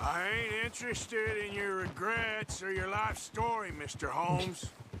 I ain't interested in your regrets or your life story, Mr. Holmes.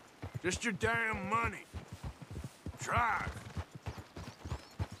 Just your damn money. Drive.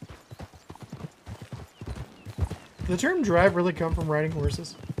 Did the term drive really come from riding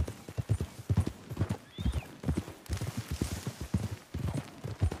horses?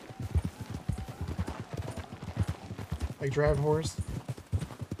 Like drive a horse?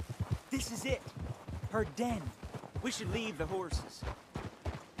 This is it. Her den. We should leave the horses.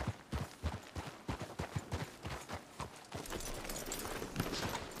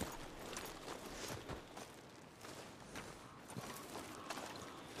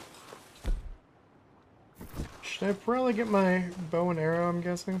 Should I probably get my bow and arrow, I'm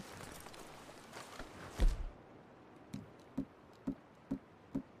guessing?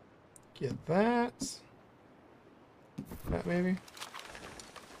 Get that. That maybe.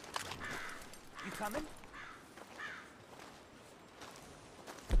 You coming?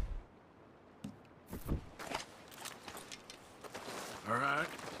 All right.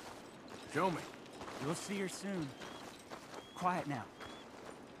 Show me. You'll see her soon. Quiet now.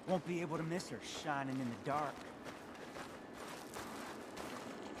 Won't be able to miss her shining in the dark.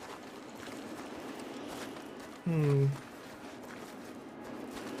 Hmm.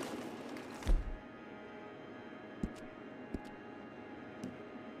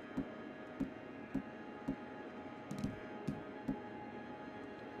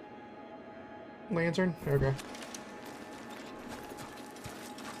 Lantern? Okay.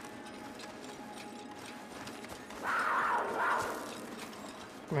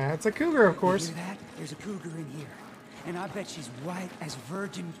 That's a cougar, of course. You hear that? There's a cougar in here. And I bet she's white as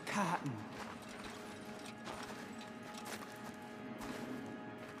virgin cotton.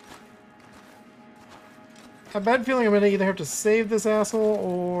 I have a bad feeling I'm gonna either have to save this asshole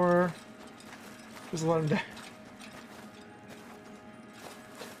or just let him die.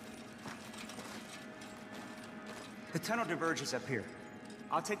 The tunnel diverges up here.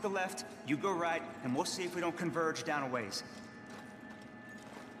 I'll take the left, you go right, and we'll see if we don't converge down a ways.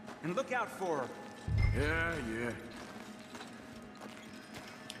 And look out for her. Yeah.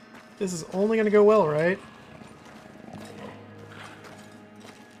 This is only gonna go well, right?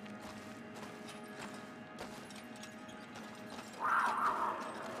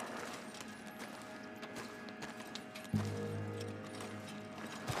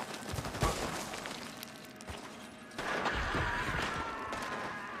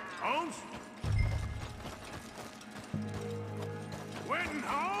 Holmes? Winton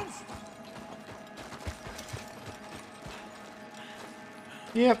Holmes?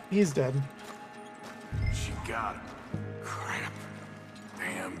 Yep, he's dead. She got him. Crap.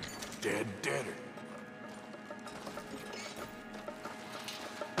 Damn deader.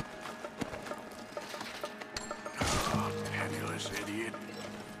 Oh, penniless idiot.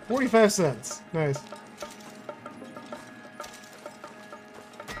 45 cents. Nice.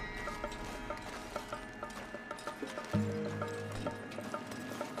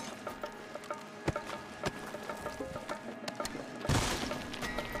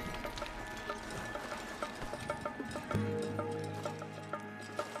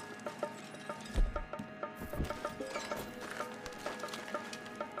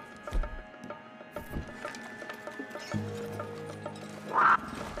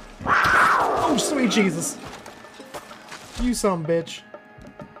 Oh, sweet Jesus. You some bitch.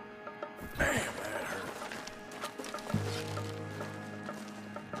 Damn, that hurt.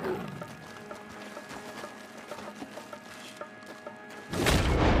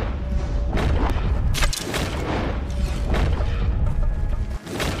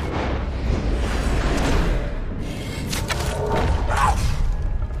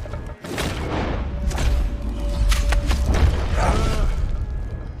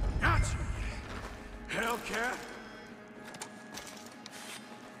 Gotcha. Hellcat.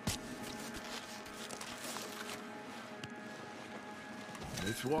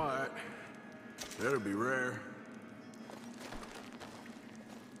 It's white. That'll be rare.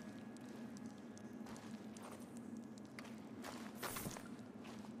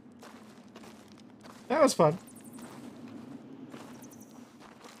 That was fun.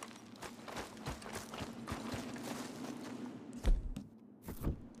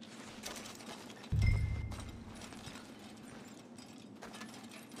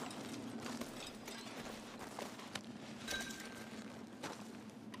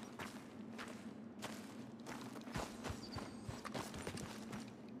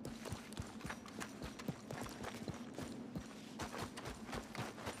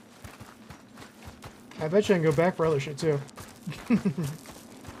 I bet you I can go back for other shit too. Get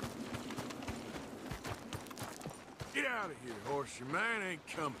out of here, horse. Your man ain't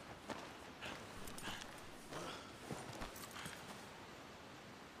coming.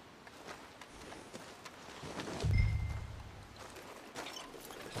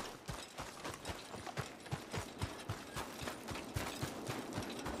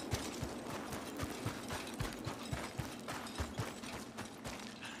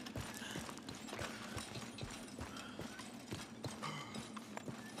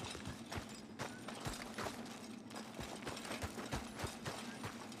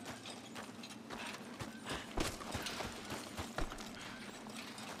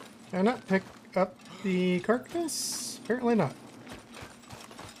 Can I not pick up the carcass? Apparently not.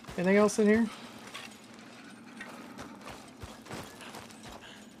 Anything else in here?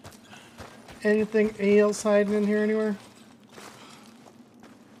 anything else hiding in here anywhere?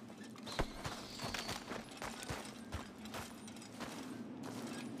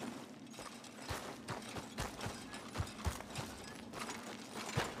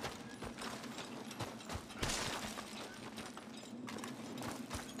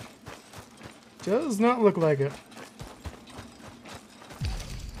 Does not look like it.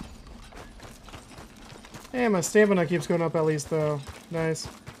 Hey, my stamina keeps going up at least, though. Nice.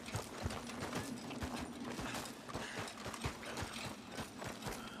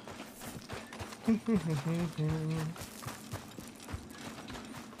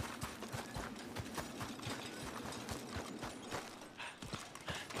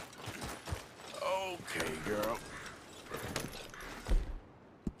 Okay, girl.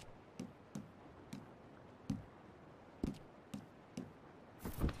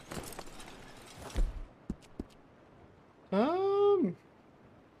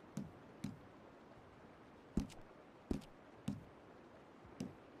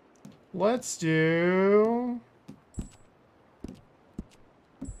 Let's do...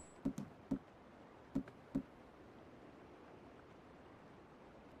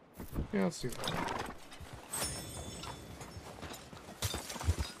 Yeah, let's do that.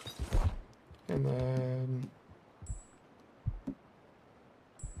 And then... a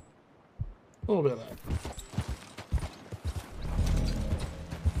little bit of that.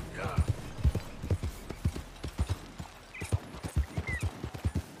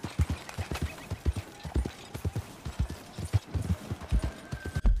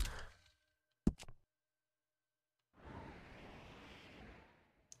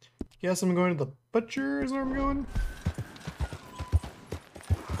 Guess I'm going to the butcher is where I'm going.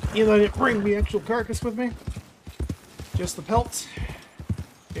 Even though I didn't bring the actual carcass with me. Just the pelt.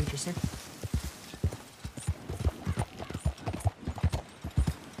 Interesting.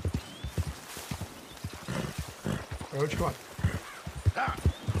 Roach, come on.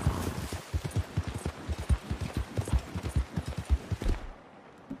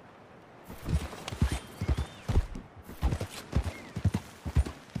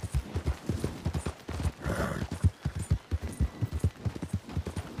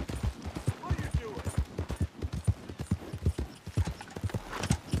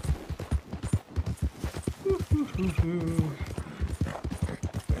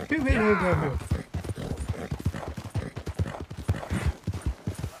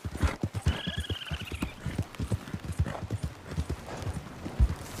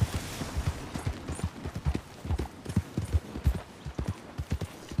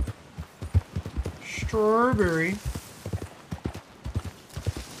 Strawberry.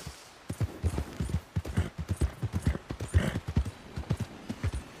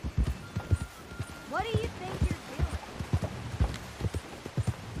 What do you think you're doing?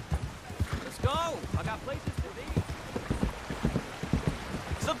 Let's go. I got places to be.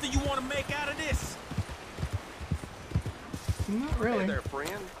 Something you want to make out of this? Not really. Hey there,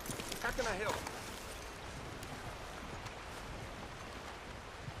 friend. How can I help?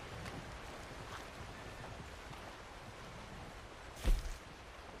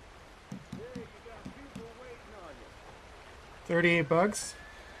 $38.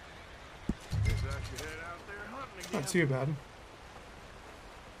 Not too bad.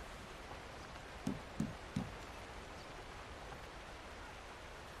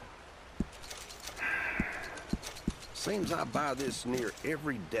 Seems I buy this near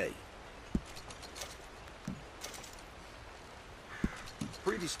every day.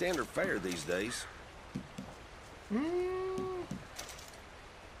 Pretty standard fare these days.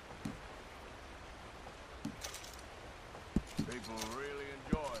 People really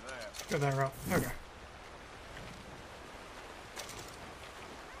enjoy that. Go that route. Okay.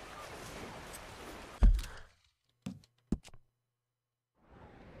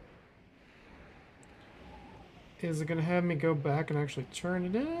 Is it gonna have me go back and actually turn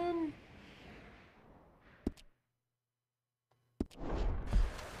it in?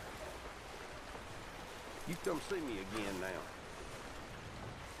 You come see me again now.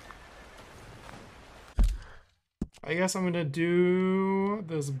 I guess I'm gonna do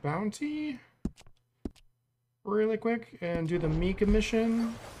this bounty really quick and do the Mika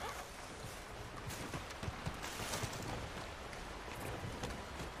mission.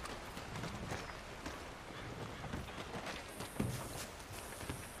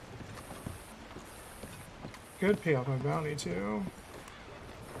 Good pay off my bounty too.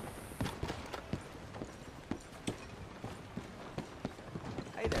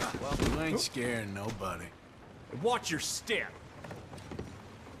 Hey there. Well, You ain't scaring nobody. watch your step.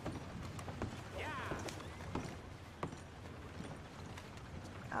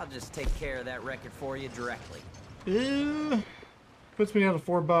 I'll just take care of that record for you directly. Puts me down to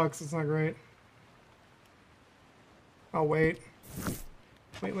 $4. It's not great. I'll wait.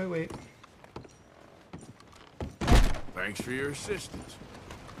 Wait. Thanks for your assistance.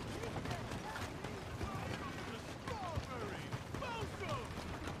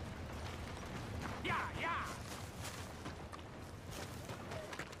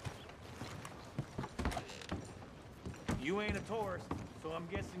 You ain't a tourist, so I'm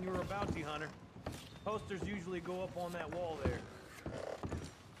guessing you're a bounty hunter. Posters usually go up on that wall there.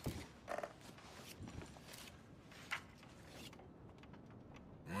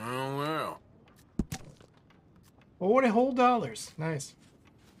 Well. Oh, what a whole dollars. Nice.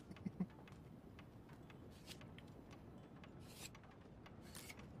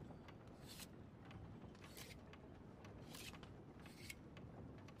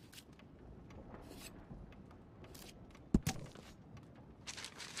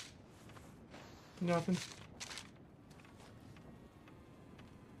 Nothing.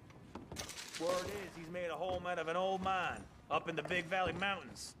 Word is he's made a home out of an old mine up in the Big Valley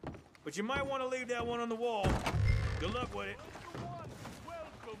Mountains. But you might want to leave that one on the wall. Good luck with it.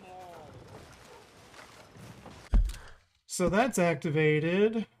 So that's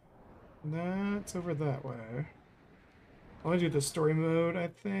activated. That's over that way. I want to do the story mode, I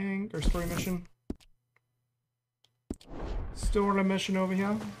think, or story mission. Story mission over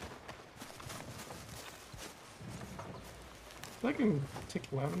here. I can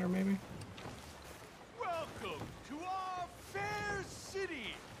take Lavender, maybe. Welcome to our fair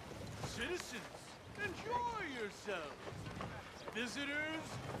city. Citizens, enjoy yourselves. Visitors,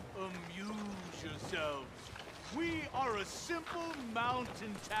 amuse yourselves. We are a simple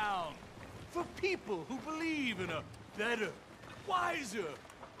mountain town for people who believe in a better, wiser,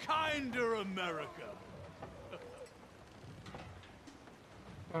 kinder America.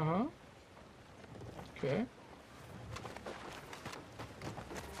 Uh-huh. Okay.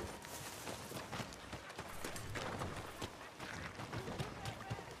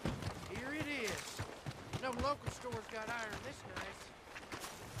 Here it is. No local store's got iron this nice.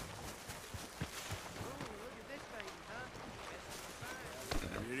 Oh, look at this baby, huh?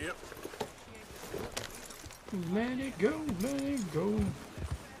 Yep. Let it go, let it go.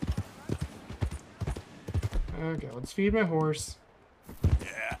 Okay, let's feed my horse.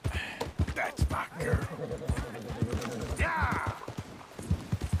 Yeah, that's my girl. Yeah!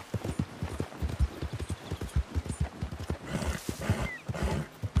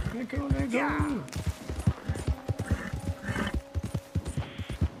 Let go, let go. Yeah.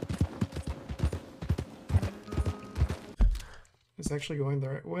 It's actually going the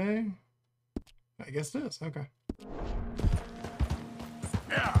right way. I guess it is. Okay.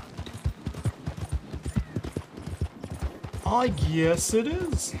 Yeah. I guess it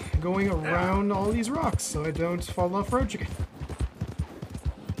is. Going around all these rocks so I don't fall off road again.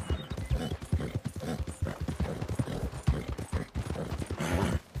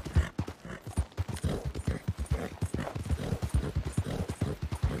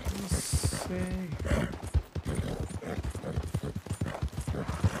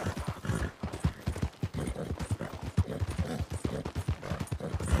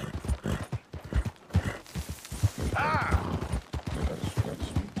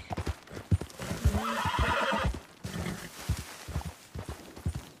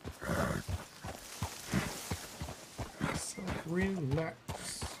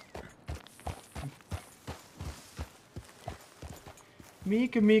 Relax.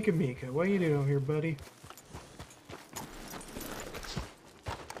 Mika, what are you doing over here, buddy?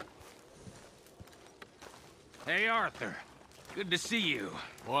 Hey, Arthur. Good to see you.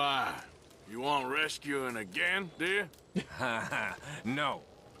 Why? You want rescuing again, do you? No.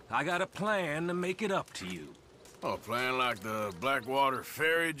 I got a plan to make it up to you. Oh, a plan like the Blackwater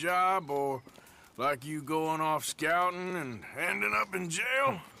ferry job, or like you going off scouting and ending up in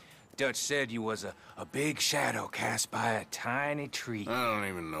jail? Dutch said you was a big shadow cast by a tiny tree. I don't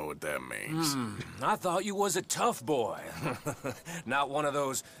even know what that means. I thought you was a tough boy. Not one of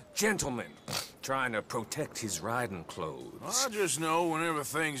those gentlemen trying to protect his riding clothes. I just know whenever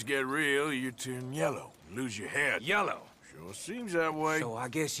things get real, you turn yellow, lose your head. Yellow? Sure seems that way. So I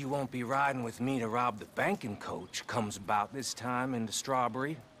guess you won't be riding with me to rob the banking coach comes about this time in the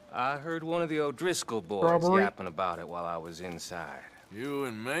Strawberry. I heard one of the O'Driscoll boys yapping about it while I was inside. You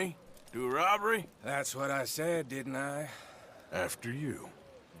and me? Do a robbery? That's what I said, didn't I? After you.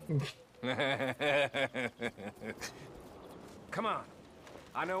 Come on.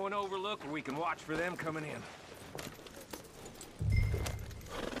 I know an overlook where we can watch for them coming in.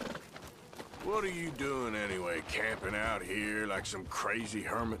 What are you doing anyway, camping out here like some crazy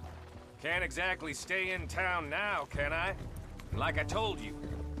hermit? Can't exactly stay in town now, can I? And like I told you,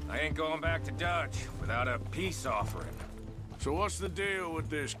 I ain't going back to Dutch without a peace offering. So what's the deal with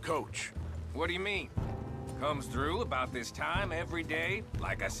this coach? What do you mean? Comes through about this time every day,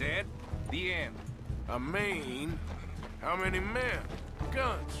 like I said, the end. I mean, how many men?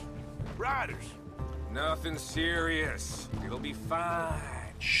 Guns? Riders? Nothing serious. It'll be fine.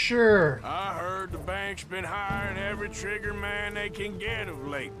 Sure. I heard the bank's been hiring every trigger man they can get of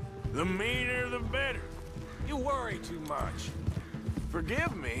late. The meaner, the better. You worry too much.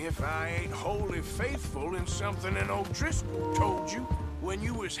 Forgive me if I ain't wholly faithful in something an O'Driscoll told you when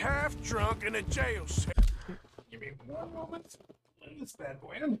you was half drunk in a jail cell. Give me one moment. Let this bad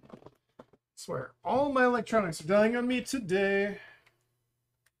boy in. Swear, all my electronics are dying on me today.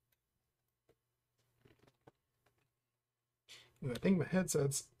 I think my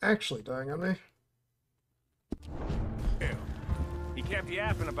headset's actually dying on me. He kept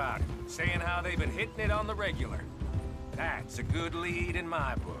yapping about it, saying how they've been hitting it on the regular. That's a good lead in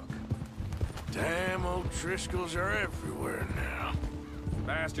my book. Damn, O'Driscolls are everywhere now.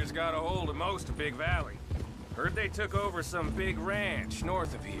 Bastards got a hold of most of Big Valley. Heard they took over some big ranch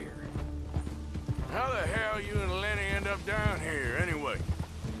north of here. How the hell you and Lenny end up down here, anyway?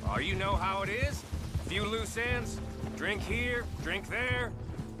 Oh, you know how it is? A few loose ends. Drink here, drink there.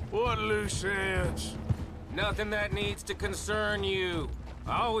 What loose ends? Nothing that needs to concern you.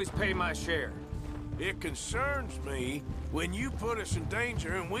 I always pay my share. It concerns me when you put us in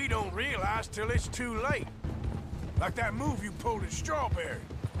danger and we don't realize till it's too late. Like that move you pulled at Strawberry.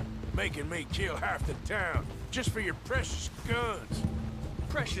 Making me kill half the town just for your precious guns.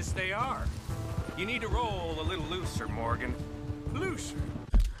 Precious they are. You need to roll a little looser, Morgan. Looser?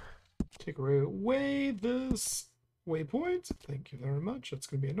 Take away this waypoint. Thank you very much. That's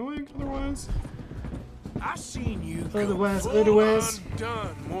going to be annoying otherwise. I seen you otherwise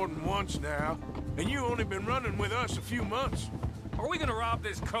undone more than once now, and you only been running with us a few months. Are we gonna rob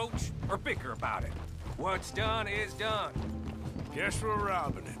this coach or bicker about it? What's done is done. Guess we're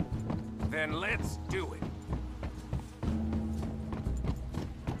robbing it. Then let's do it.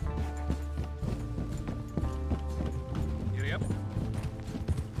 Giddy up.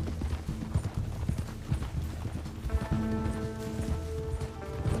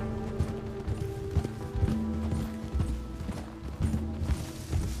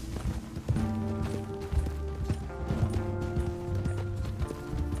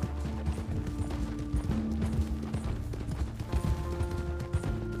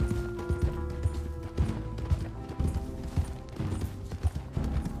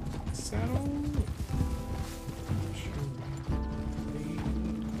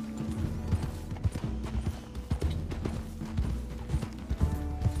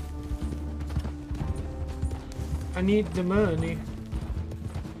 I need the money.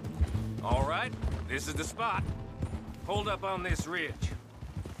 All right, this is the spot. Hold up on this ridge.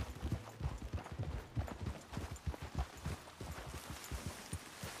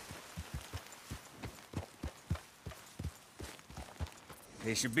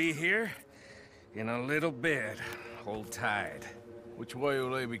 They should be here in a little bit. Hold tight. Which way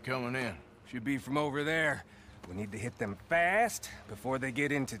will they be coming in? Should be from over there. We need to hit them fast before they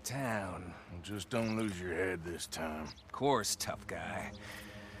get into town. Just don't lose your head this time. Of course, tough guy.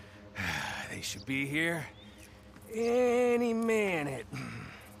 They should be here any minute.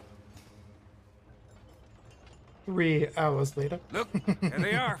 3 hours later. Look, there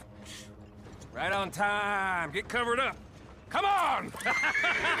they are. Right on time. Get covered up. Come on!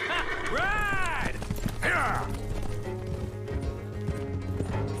 Ride! Yeah!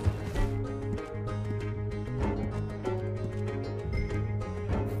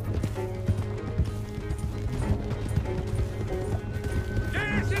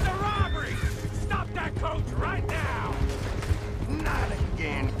 This is a robbery! Stop that coach right now! Not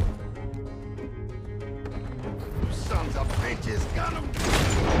again. You sons of bitches, got him!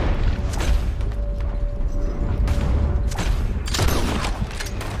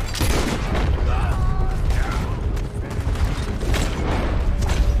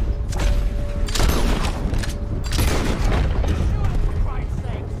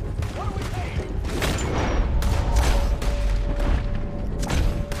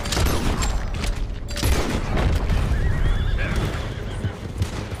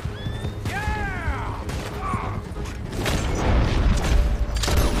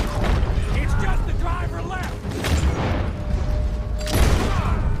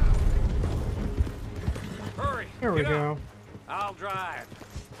 There we go. I'll drive.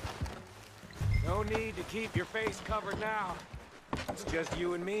 No need to keep your face covered now. It's just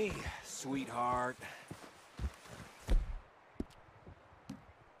you and me, sweetheart.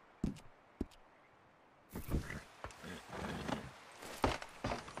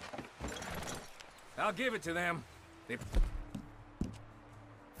 I'll give it to them. They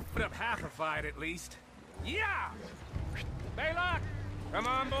put up half a fight at least. Yeah! Baylock! Come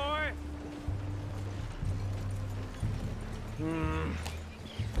on, boy!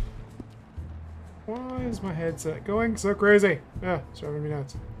 Why is my headset going so crazy? Yeah, it's driving me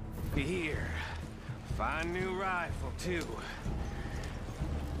nuts. Here. Fine new rifle, too.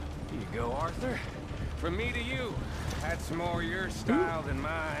 Here you go, Arthur. From me to you. That's more your style than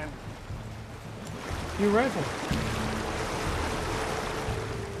mine. New rifle.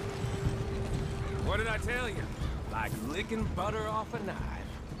 What did I tell you? Like licking butter off a knife.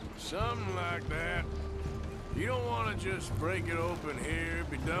 Something like that. You don't want to just break it open here,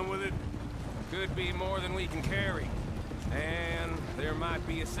 be done with it? Could be more than we can carry. And there might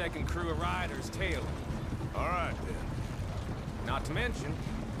be a second crew of riders tailing. All right, then. Not to mention,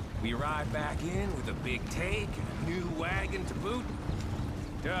 we ride back in with a big take and a new wagon to boot.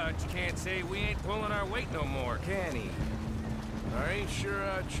 Dutch can't say we ain't pulling our weight no more, can he? I ain't sure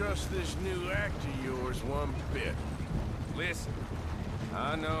I trust this new act of yours one bit. Listen,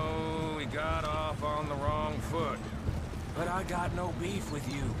 I know we got off on the wrong foot, but I got no beef with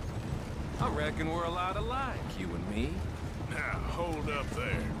you. I reckon we're a lot alike, you and me. Now, hold up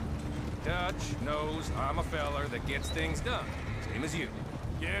there. Dutch knows I'm a feller that gets things done, same as you.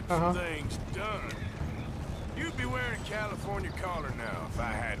 Get things done. You'd be wearing a California collar now if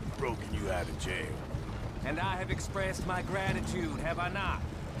I hadn't broken you out of jail. And I have expressed my gratitude, have I not?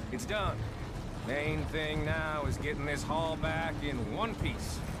 It's done. Main thing now is getting this haul back in one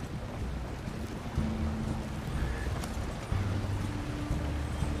piece.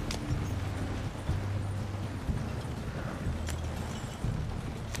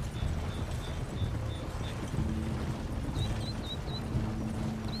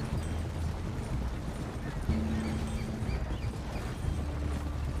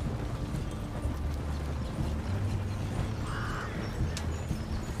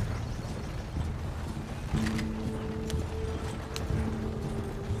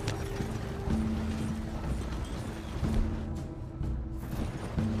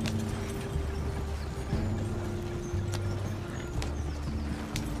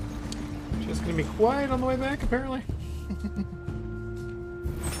 Just gonna be quiet on the way back, apparently. I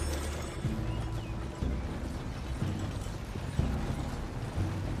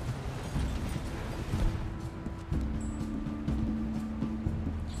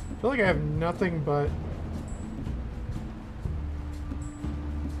feel like I have nothing but...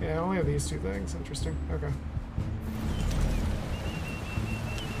 Yeah, I only have these two things. Interesting. Okay.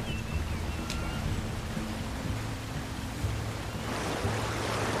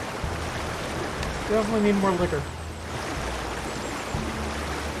 Definitely need more liquor.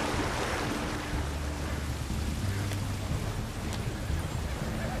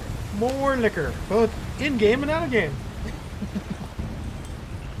 More liquor, both in-game and out-of-game.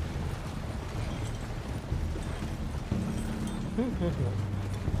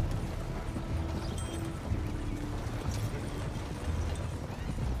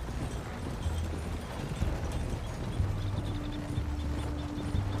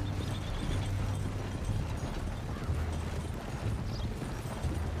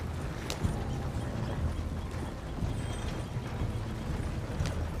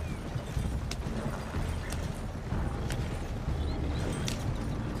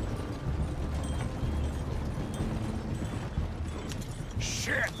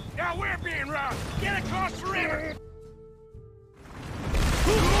 Shit! Now we're being robbed! Get across the river!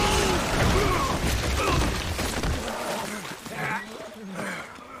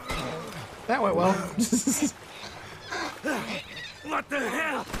 That went well. What the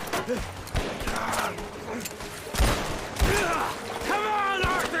hell? Come on,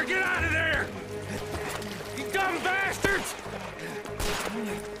 Arthur! Get out of there! You dumb bastards!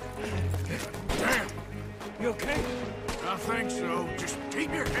 Damn! You okay? I think so. Just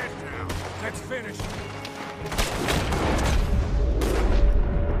keep your head down. Let's finish.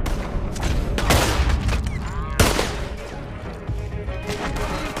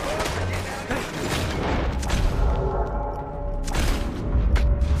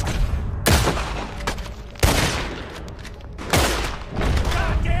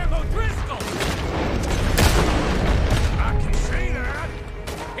 Goddamn O'Driscoll! I can see that.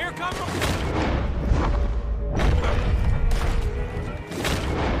 Here comes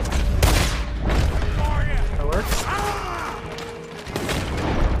That works.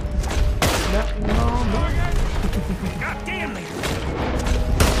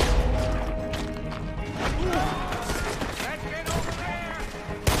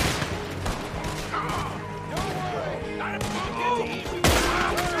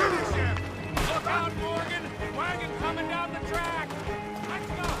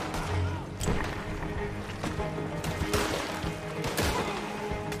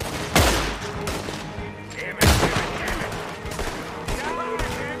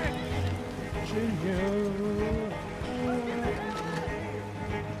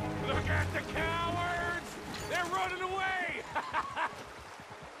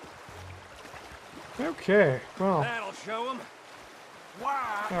 Okay, well. That'll show them.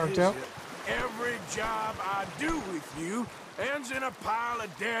 Why Marked is out. it every job I do with you ends in a pile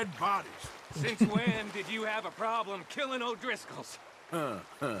of dead bodies? Since when did you have a problem killing O'Driscolls?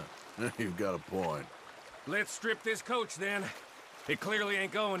 You've got a point. Let's strip this coach then. It clearly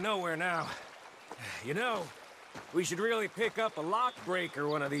ain't going nowhere now. You know, we should really pick up a lock breaker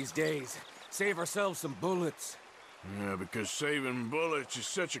one of these days. Save ourselves some bullets. Yeah, because saving bullets is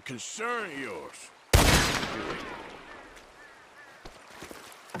such a concern of yours.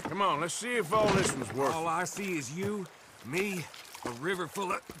 Come on, let's see if all this was worth All I see is you, me, a river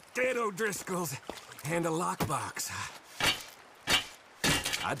full of dead O'Driscolls, and a lockbox.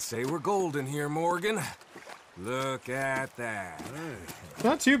 I'd say we're golden here, Morgan. Look at that.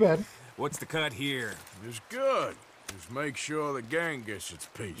 Not too bad. What's the cut here? It's good. Just make sure the gang gets its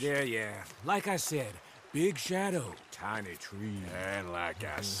piece. Yeah. Like I said, big shadow, tiny tree. And like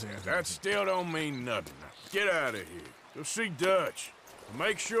I said, that still don't mean nothing. Get out of here. Go see Dutch.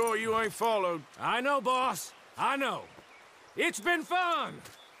 Make sure you ain't followed. I know, boss. I know. It's been fun.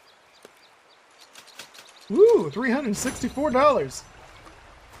 Woo, $364.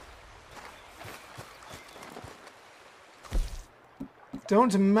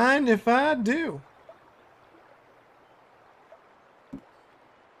 Don't mind if I do.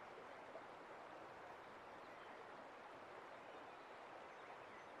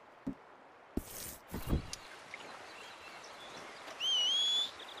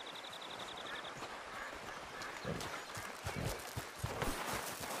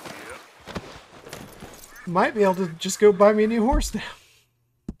 Might be able to just go buy me a new horse now.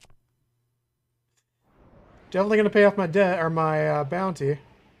 Definitely gonna pay off my debt or my bounty.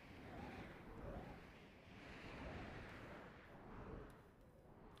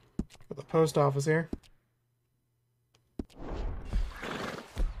 Got the post office here.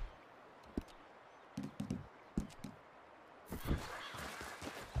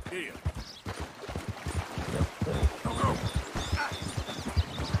 Here.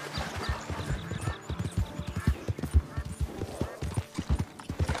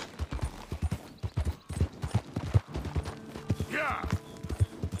 Yeah.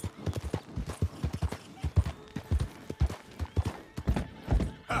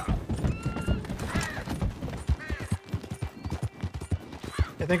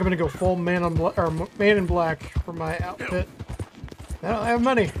 I think I'm gonna go full man in black for my outfit. I don't have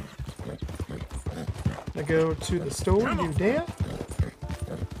money. I go to the store, you dare?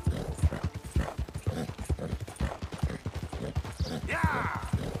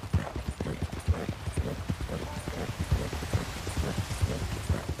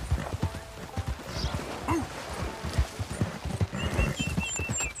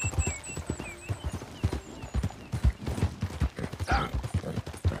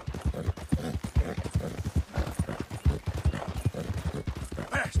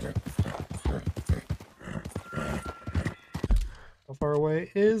 How far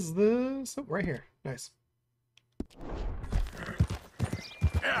away is this? Oh, right here. Nice.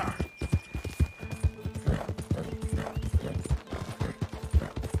 Yeah.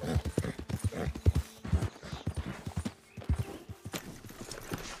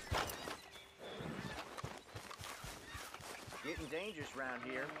 Getting dangerous around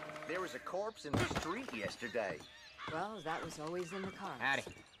here. There was a corpse in the street yesterday. Well, that was always in the car. Howdy.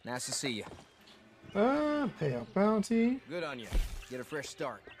 Nice to see you. Payout bounty. Good on you. Get a fresh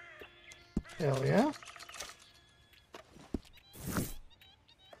start. Hell yeah.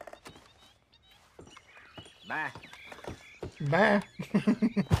 Bye. Bye.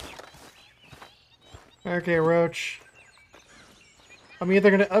 Okay, Roach. I'm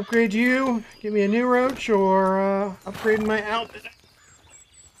either gonna upgrade you, give me a new Roach, or upgrade my outfit.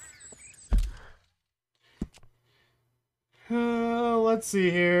 Let's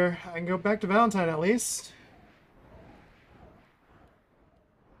see here. I can go back to Valentine at least.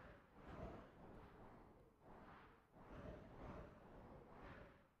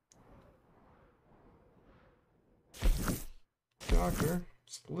 Doctor,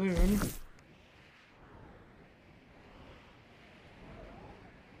 Saloon.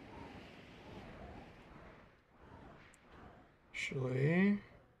 Actually,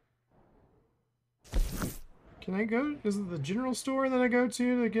 can I go? Is it the general store that I go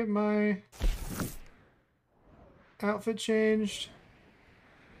to get my outfit changed?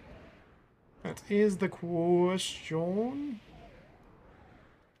 That is the question.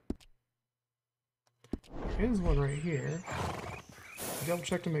 There is one right here. Double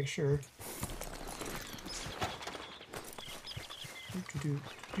check to make sure.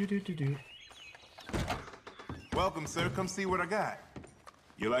 Welcome, sir. Come see what I got.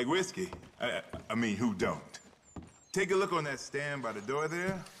 You like whiskey? I mean, who don't? Take a look on that stand by the door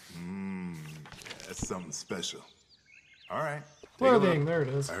there. That's something special. All right. take a look. Clothing, there it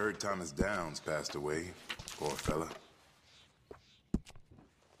is. I heard Thomas Downs passed away. Poor fella.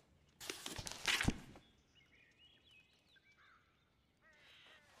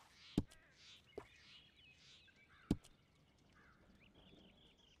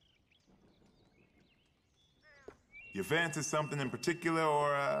 You fancy something in particular,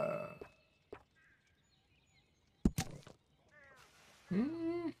 or,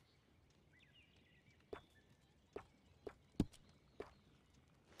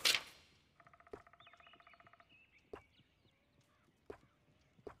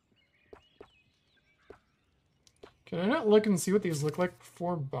 Can I not look and see what these look like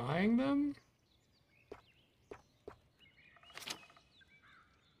before buying them?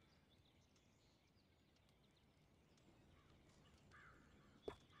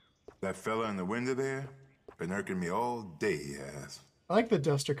 That fella in the window there? Been irking me all day, he has. I like the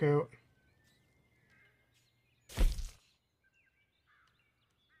duster coat.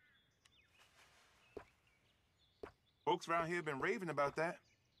 Folks around here been raving about that.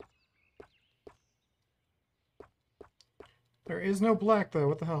 There is no black, though.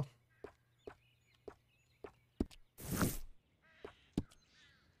 What the hell?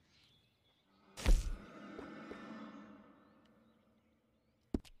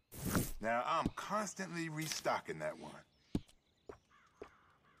 Now, I'm constantly restocking that one.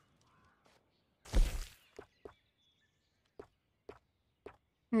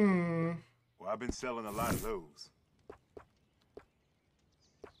 Well, I've been selling a lot of those.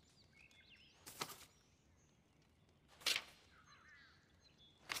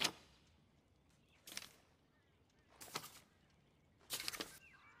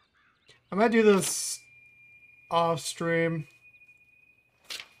 I might do this off stream.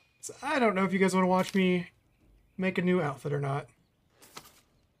 So I don't know if you guys want to watch me make a new outfit or not.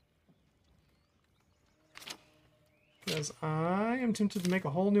 Because I am tempted to make a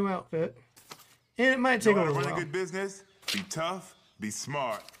whole new outfit. And it might take a little Run while. a good business, be tough, be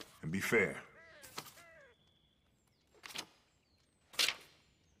smart, and be fair.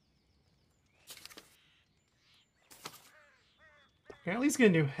 Can I at least get a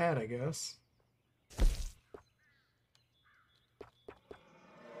new hat, I guess.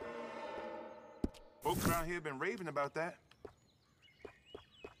 Folks around here been raving about that.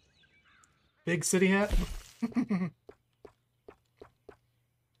 Big city hat.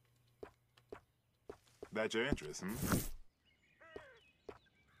 That's your interest,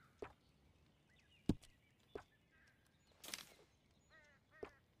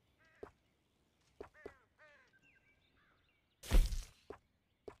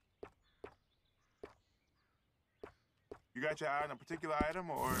 You got your eye on a particular item,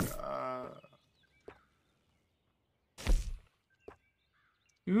 or,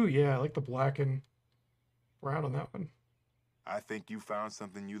 Ooh, yeah, I like the black and brown on that one. I think you found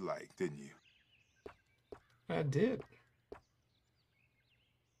something you like, didn't you? I did.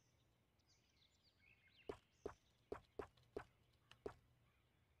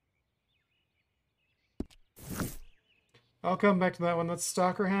 I'll come back to that one. That's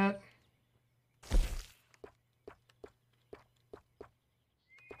stalker hat.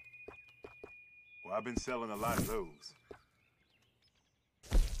 Well, I've been selling a lot of those.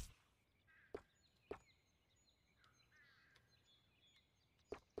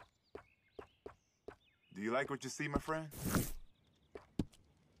 Do you like what you see, my friend?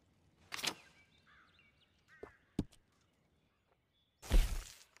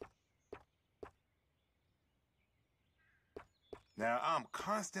 Now, I'm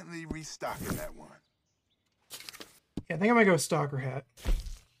constantly restocking that one. Yeah, I think I might go stalker hat.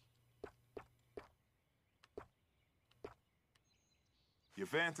 You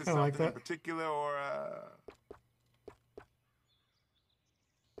fancy I something like in that. particular, or,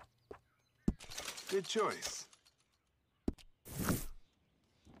 Good choice.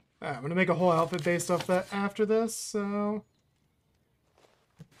 Alright, I'm gonna make a whole outfit based off that after this, so...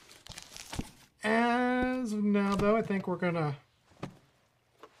 As of now, though, I think we're gonna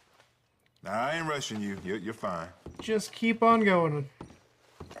Nah, I ain't rushing you. You're fine. just keep on going.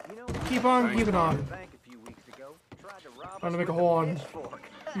 Keep on keeping on. I'm gonna make a whole on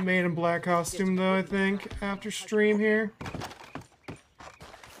Man in Black costume, though, I think, after stream here.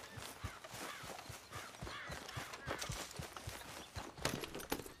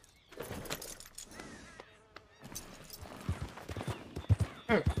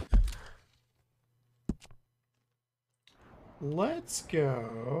 Okay. Let's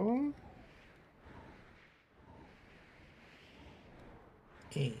go.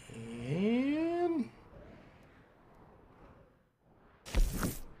 And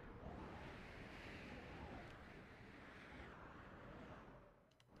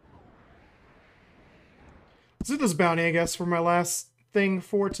let's do this bounty, I guess, for my last thing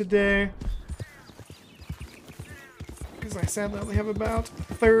for today. Because I sadly only have about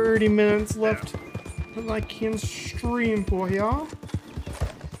 30 minutes left that I can stream for y'all.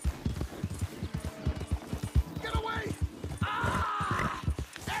 Get away! Ah!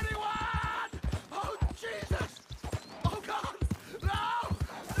 Anyone! Oh, Jesus! Oh, God! No!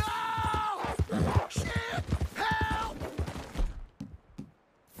 No! Shit! Help!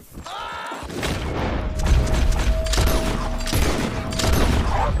 Ah!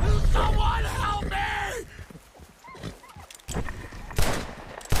 Someone help me!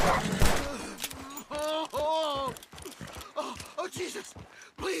 Oh, Jesus!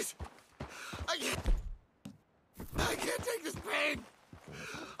 Please! I can't take this pain!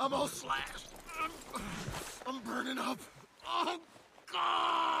 I'm all slashed. I'm burning up. Oh,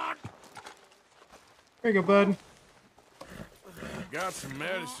 God! There you go, bud. Got some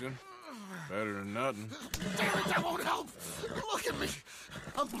medicine. Better than nothing. Damn it, that won't help! Look at me!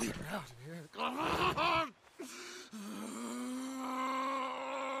 I'm bleeding out here. Come on!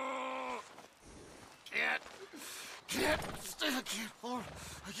 Can't stay. I can't hold.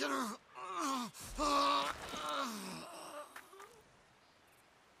 I can't.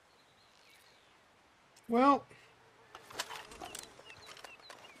 Well,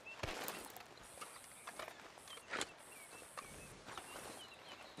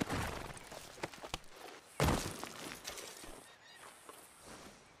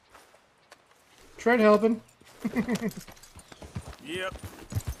 tried helping. Yep.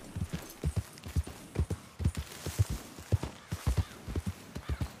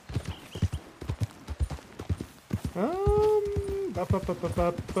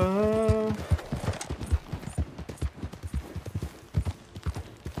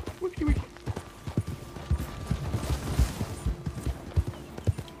 Wiki wiki.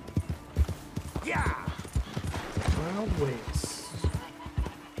 Yeah. Wild ways.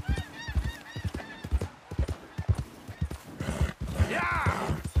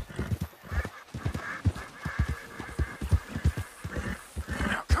 Yeah.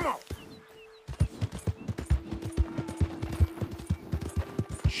 Now, come on.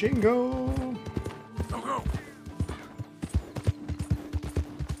 Shingo. Go, go.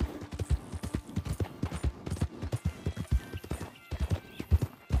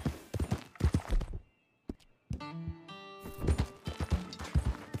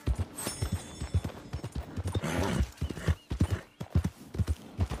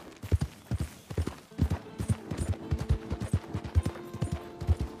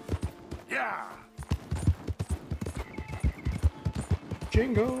 Yeah.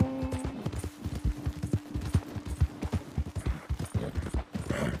 Jingo.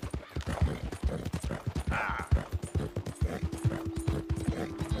 Ah.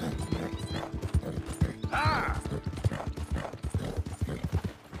 Ah.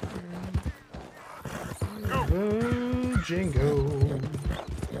 Jingo.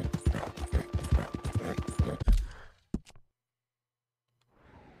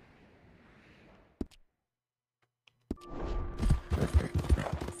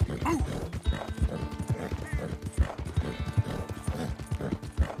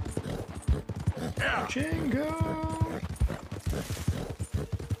 Jingo.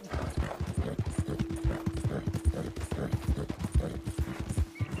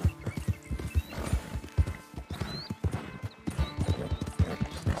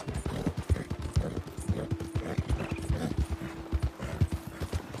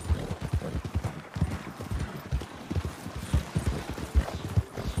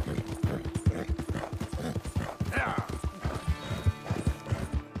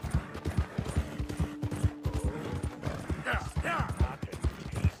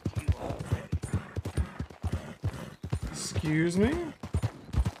 Excuse me?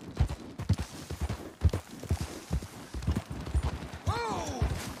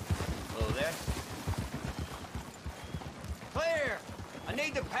 Hello there. Clear! I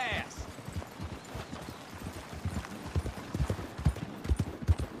need to pass.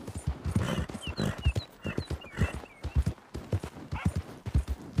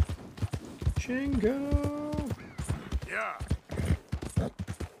 Jingo. Yeah.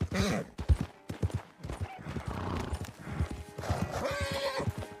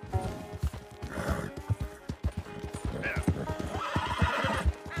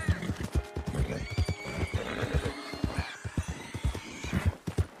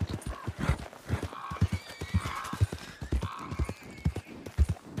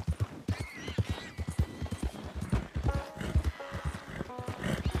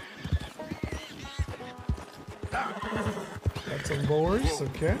 Got some boars,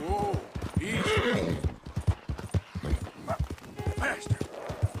 okay. Whoa, easy. Faster.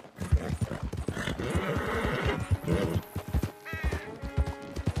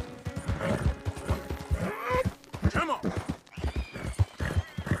 Come on.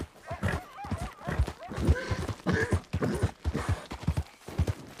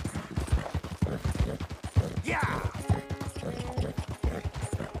 Yeah.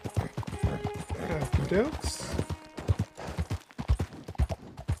 Dukes.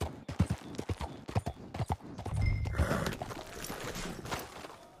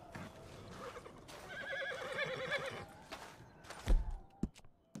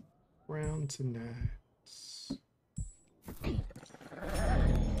 Round to next.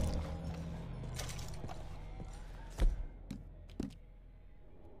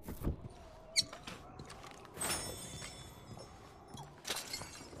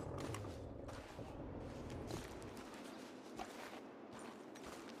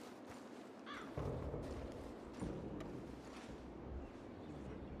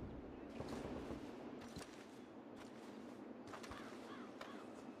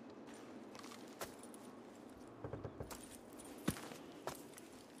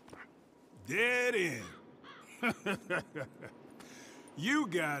 Dead end. You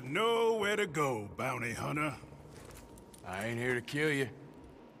got nowhere to go, bounty hunter. I ain't here to kill you.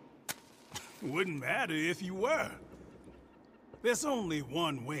 Wouldn't matter if you were. There's only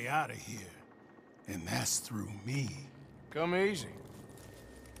one way out of here, and that's through me. Come easy.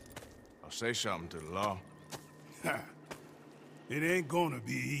 I'll say something to the law. It ain't gonna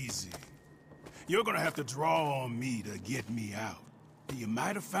be easy. You're gonna have to draw on me to get me out. You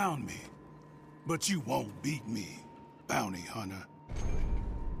might have found me, but you won't beat me, bounty hunter.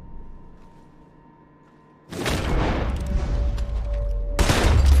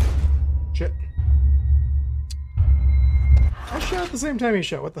 Shit. I shot at the same time he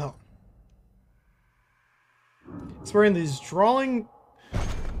shot. What the hell? It's wearing these drawing...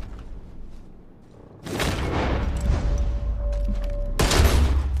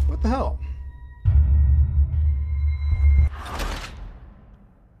 What the hell?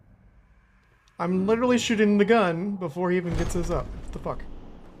 I'm literally shooting the gun before he even gets his up. What the fuck?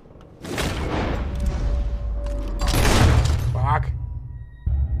 Fuck.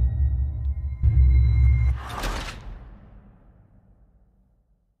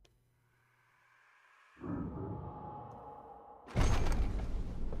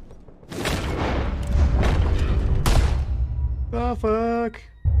 The fuck?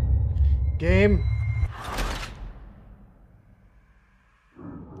 Game.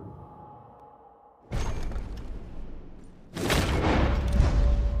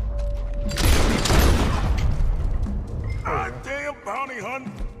 Goddamn bounty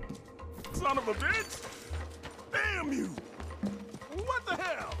hunter! Son of a bitch! Damn you! What the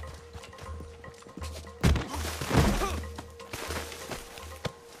hell?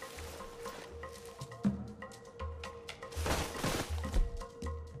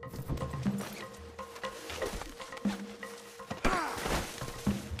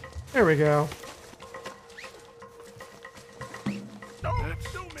 There we go.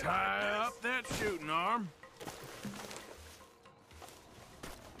 Let's tie up that shooting arm.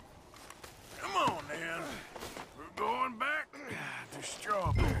 Come on, then. We're going back to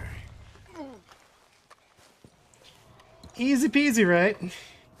Strawberry. Easy peasy, right?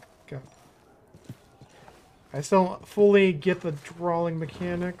 Okay. I still don't fully get the drawing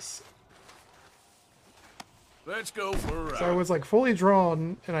mechanics. Let's go for a ride. So I was like fully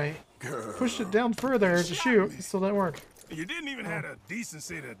drawn and I pushed it down further to shoot. It still didn't work. You didn't even have the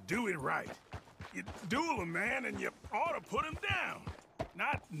decency to do it right. You duel a man and you ought to put him down.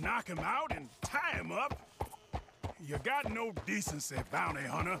 Not knock him out and tie him up. You got no decency, bounty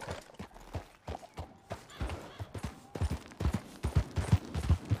hunter.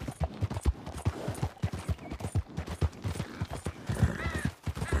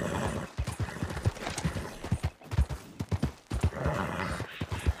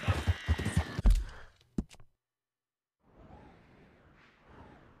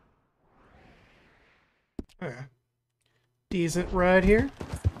 Okay. Decent ride here.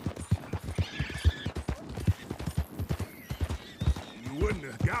 You wouldn't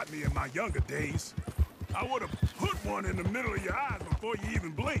have got me in my younger days. I would have put one in the middle of your eyes before you even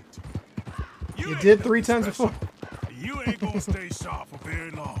blinked. You did 3 times before. You ain't gonna stay sharp for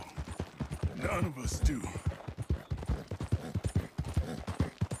very long. None of us do.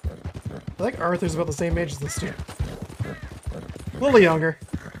 I think Arthur's about the same age as this dude. A little younger.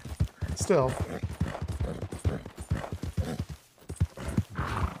 Still.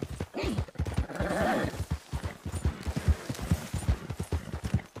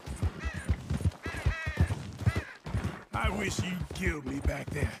 wish you killed me back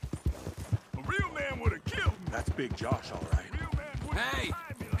there. A real man would have killed me. That's Big Josh, all right. Hey,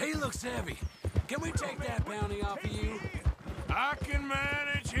 he looks heavy. Can we take that bounty off of you? I can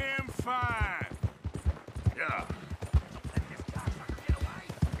manage him fine. Yeah.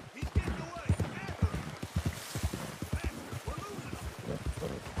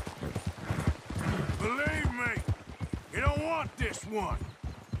 Believe me, you don't want this one.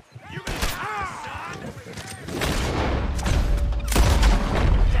 You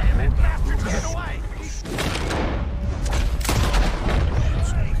Damn it, bastard, get away!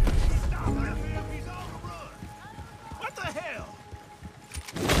 What the hell?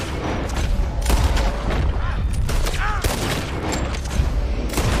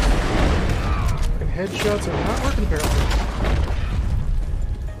 And headshots are not working apparently.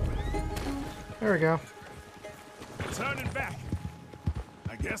 There we go. Turning back.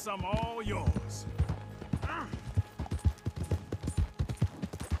 I guess I'm all yours.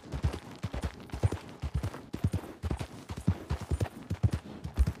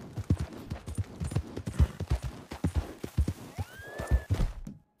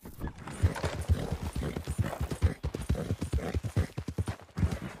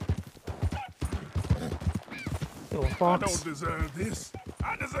 I don't deserve this.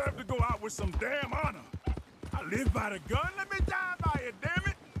 I deserve to go out with some damn honor. I live by the gun, let me die by it, damn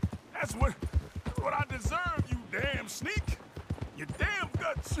it. That's what I deserve, you damn sneak. You damn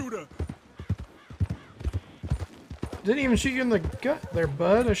gut shooter. Didn't even shoot you in the gut there,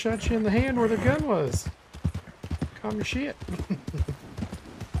 bud. I shot you in the hand where the gun was. Calm your shit.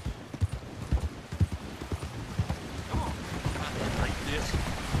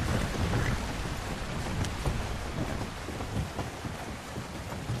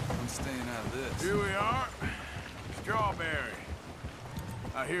 Here we are. Strawberry.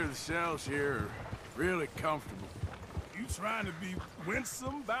 I hear the cells here are really comfortable. You trying to be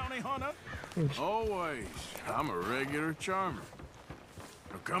winsome, bounty hunter? Always. I'm a regular charmer.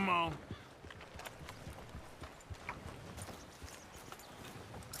 Now come on.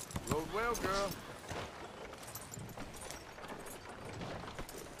 Load well, girl.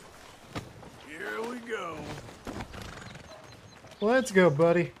 Here we go. Let's go,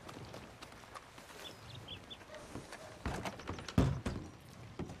 buddy.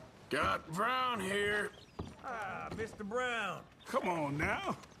 Got Brown here. Ah, Mr. Brown. Come on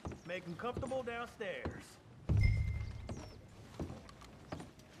now. Make him comfortable downstairs.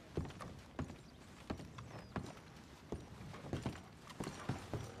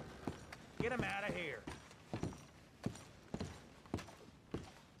 Get him out of here.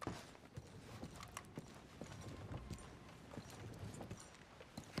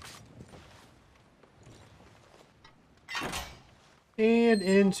 And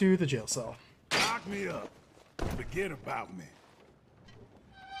into the jail cell. Lock me up. Forget about me.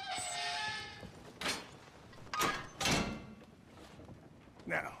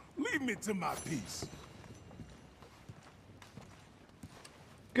 Now, leave me to my peace.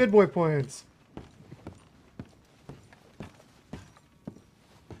 Good boy points.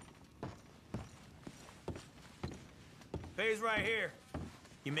 Pays right here.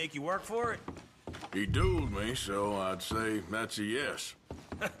 He make you work for it? He dueled me, so I'd say that's a yes.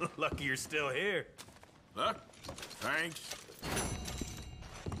 Lucky you're still here. Luck? Thanks.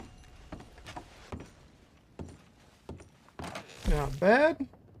 Not bad.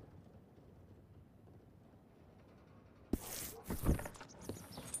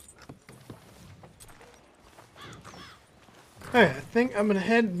 Alright, I think I'm gonna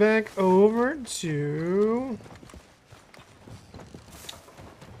head back over to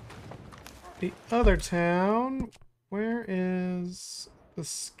the other town. Where is the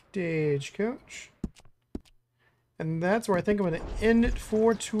stagecoach? And that's where I think I'm gonna end it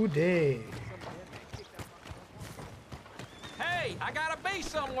for today. Hey, I gotta be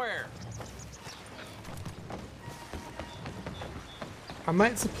somewhere. I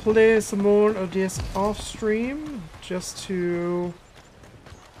might play some more of this off stream just to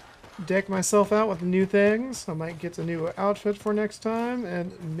deck myself out with new things. I might get a new outfit for next time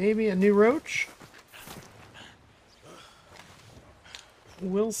and maybe a new roach.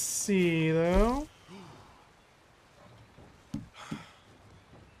 We'll see though.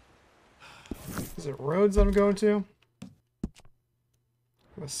 Is it Rhodes I'm going to?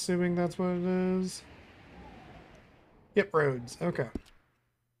 I'm assuming that's what it is. Yep, Rhodes. Okay.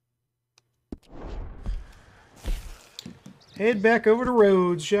 Head back over to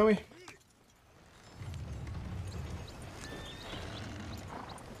Rhodes, shall we?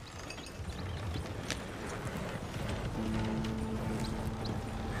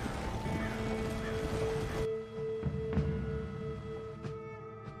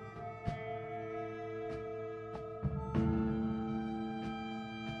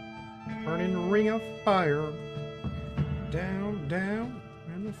 burning ring of fire. Down, down,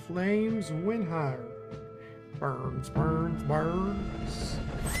 and the flames went higher. Burns, burns, burns.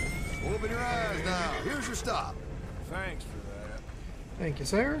 Open your eyes now. Here's your stop. Thanks for that. Thank you,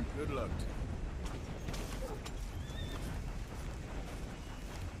 sir. Good luck to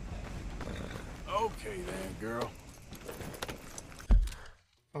you. Okay then, girl.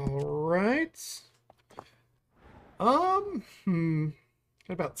 All right.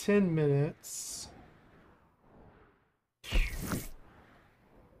 Got about 10 minutes.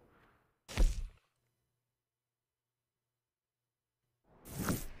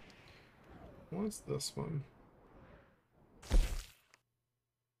 What's this one?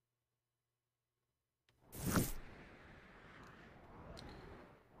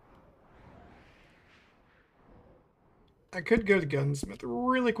 I could go to Gunsmith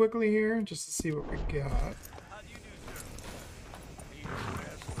really quickly here just to see what we got.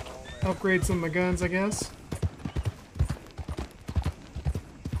 Upgrade some of my guns, I guess.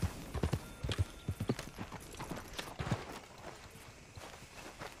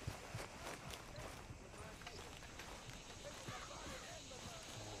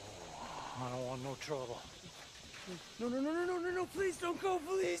 I don't want no trouble. No, please don't go,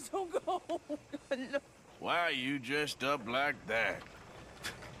 please don't go. No. Why are you dressed up like that?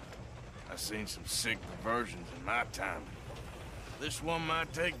 I've seen some sick perversions in my time. This one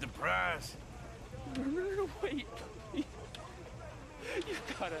might take the prize. No, wait.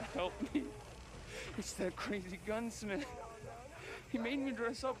 You've gotta help me. It's that crazy gunsmith. He made me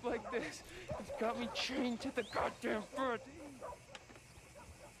dress up like this. He's got me chained to the goddamn foot.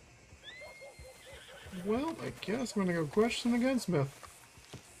 Well, I guess I'm gonna go question the gunsmith.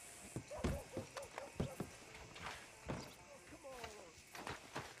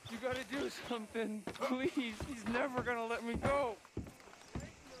 You gotta do something, please. He's never gonna let me go.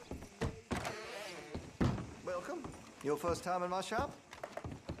 Welcome. Your first time in my shop?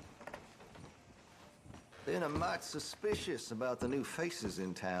 Been a mite suspicious about the new faces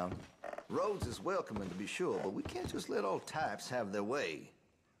in town. Rhodes is welcoming, to be sure, but we can't just let all types have their way.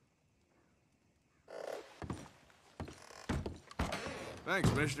 Thanks,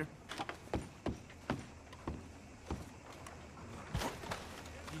 mister.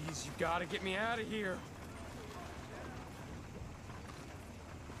 Please, you gotta get me out of here.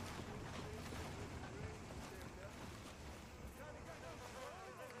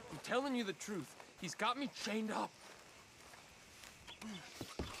 I'm telling you the truth. He's got me chained up.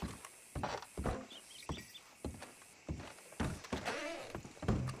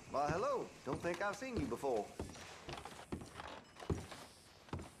 Why, hello. Don't think I've seen you before.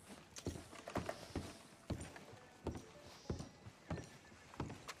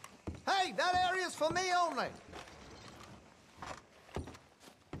 Hey, that area's for me only.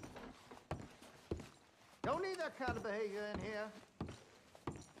 Don't need that kind of behavior in here.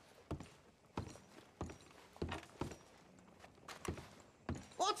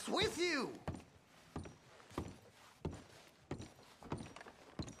 What's with you?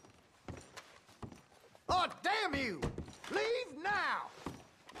 Oh, damn you! Leave now!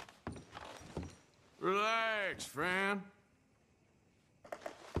 Relax, friend.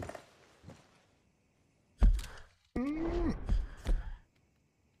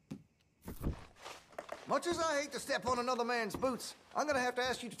 Much as I hate to step on another man's boots, I'm gonna have to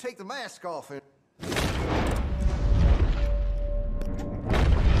ask you to take the mask off.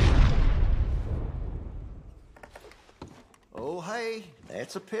 Oh, hey,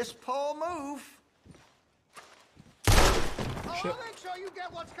 that's a piss-poor move. Oh, I'll make sure you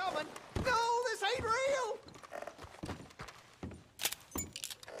get what's coming. No, this ain't real.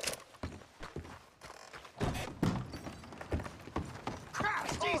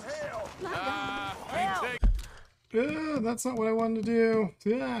 That's not what I wanted to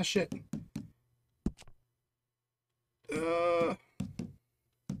do. Ah, shit.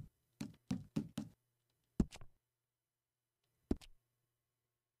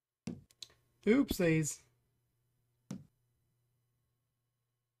 Oopsies.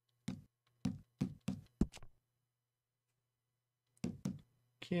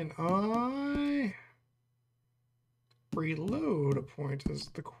 Can I reload a point is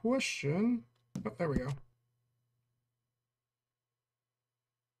the question. Oh, there we go.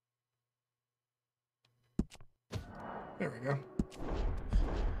 There we go.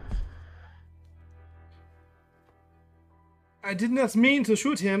 I did not mean to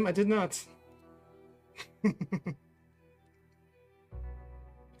shoot him. I did not.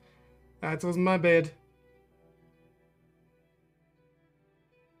 That was my bad.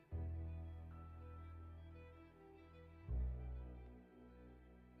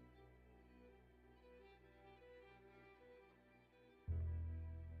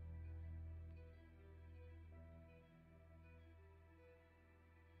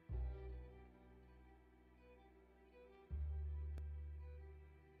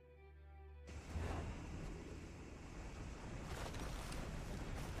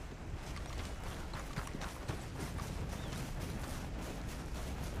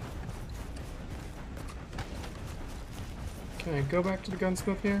 Can I go back to the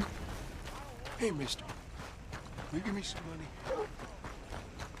gunsmith here? Hey, mister. Will you give me some money?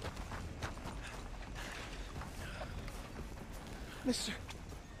 Mister.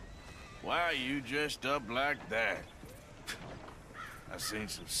 Why are you dressed up like that? I've seen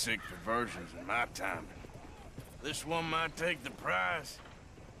some sick perversions in my time. This one might take the prize.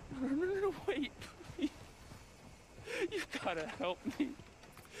 No, wait, please. You gotta help me.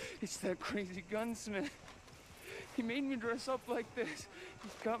 It's that crazy gunsmith. He made me dress up like this.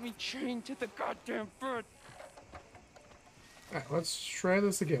 He's got me chained to the goddamn foot. Alright, let's try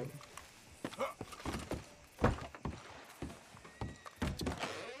this again.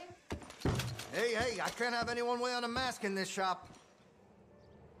 Hey, I can't have anyone wearing a mask in this shop.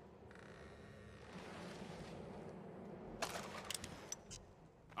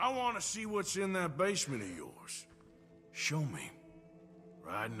 I want to see what's in that basement of yours. Show me.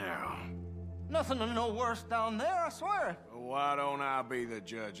 Right now. Nothing to no worse down there, I swear. Why don't I be the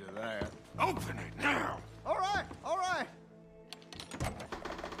judge of that? Open it now! All right.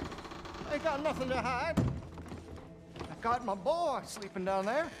 Ain't got nothing to hide. I got my boy sleeping down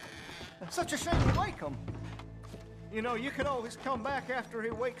there. It's such a shame to wake him. You know, you could always come back after he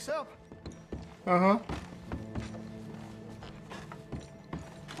wakes up. Uh-huh.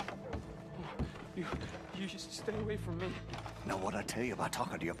 You just stay away from me. Know what I tell you about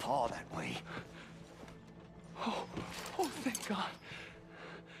talking to your pa that way? Oh, thank God.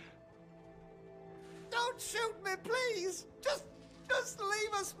 Don't shoot me, please. Just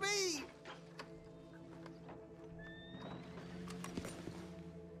leave us be.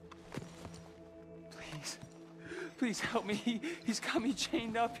 Please help me. He's got me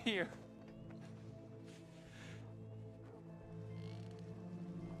chained up here.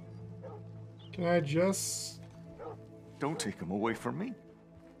 Can I just... Don't take him away from me.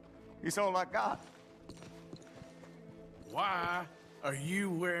 He's all I got. Why are you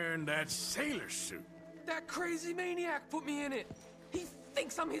wearing that sailor suit? That crazy maniac put me in it. He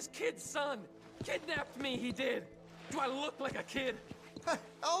thinks I'm his kid's son. Kidnapped me, he did. Do I look like a kid?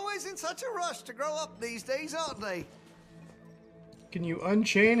 Always in such a rush to grow up these days, aren't they? Can you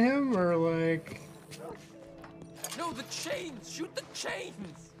unchain him, or like... No, the chains! Shoot the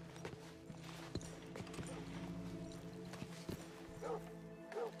chains!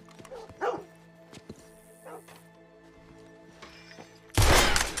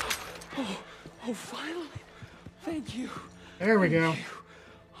 Oh, finally. Thank you. There we go.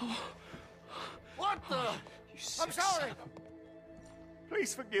 What the? I'm sorry.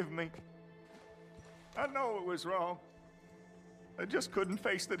 Please forgive me. I know it was wrong. I just couldn't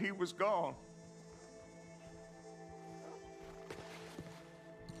face that he was gone.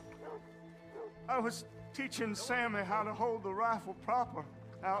 I was teaching Sammy how to hold the rifle proper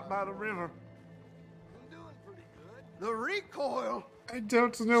out by the river. The recoil. I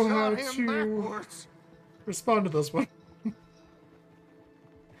don't know how to respond to this one.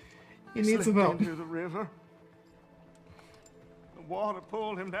 He needs some help. Into the river. The water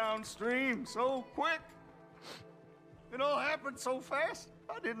pulled him downstream so quick. It all happened so fast,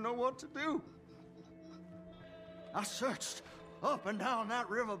 I didn't know what to do. I searched up and down that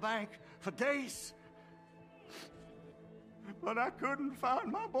riverbank for days. But I couldn't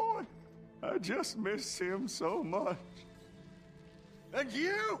find my boy. I just miss him so much. And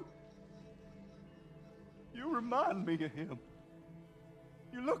you remind me of him.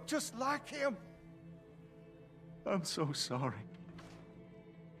 You look just like him. I'm so sorry.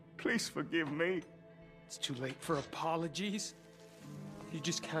 Please forgive me. It's too late for apologies. You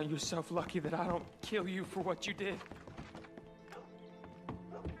just count yourself lucky that I don't kill you for what you did.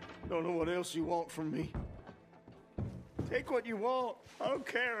 Don't know what else you want from me. Take what you want. I don't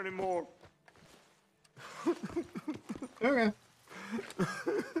care anymore. Okay.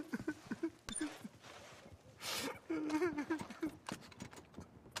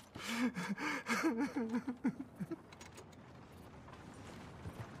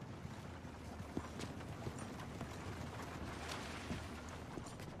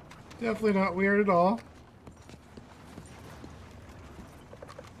 Definitely not weird at all.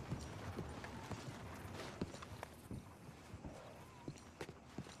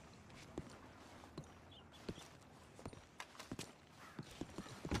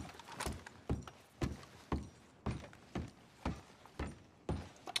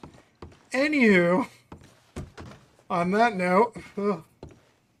 Anywho, on that note,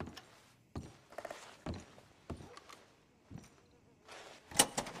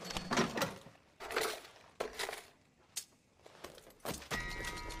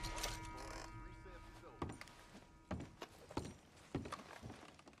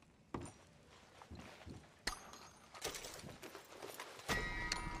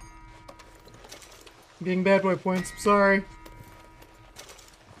 I'm getting bad boy points. Sorry.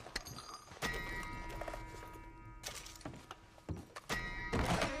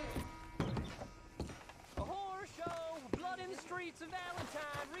 A horror show, blood in the streets of Valentine.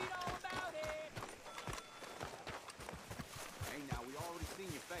 Read all about it. Hey, now we already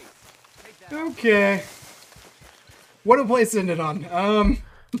seen your face. Take that. Okay. What a place to end it on.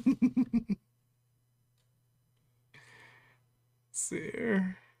 See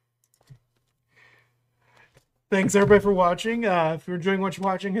here. Thanks everybody for watching. If you're enjoying what you're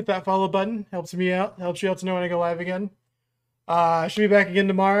watching, hit that follow button. Helps me out. Helps you out to know when I go live again. I should be back again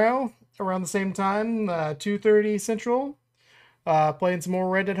tomorrow around the same time, 2:30 Central. Playing some more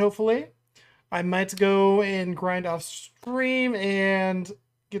Red Dead, hopefully. I might go and grind off stream and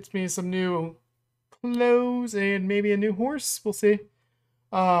get me some new clothes and maybe a new horse. We'll see.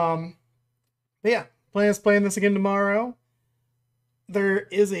 But yeah, playing this again tomorrow. There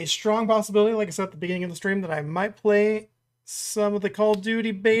is a strong possibility, like I said at the beginning of the stream, that I might play some of the Call of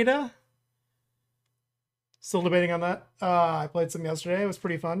Duty beta. Still debating on that. I played some yesterday. It was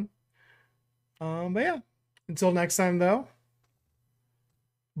pretty fun. But yeah, until next time though.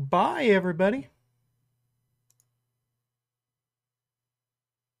 Bye everybody.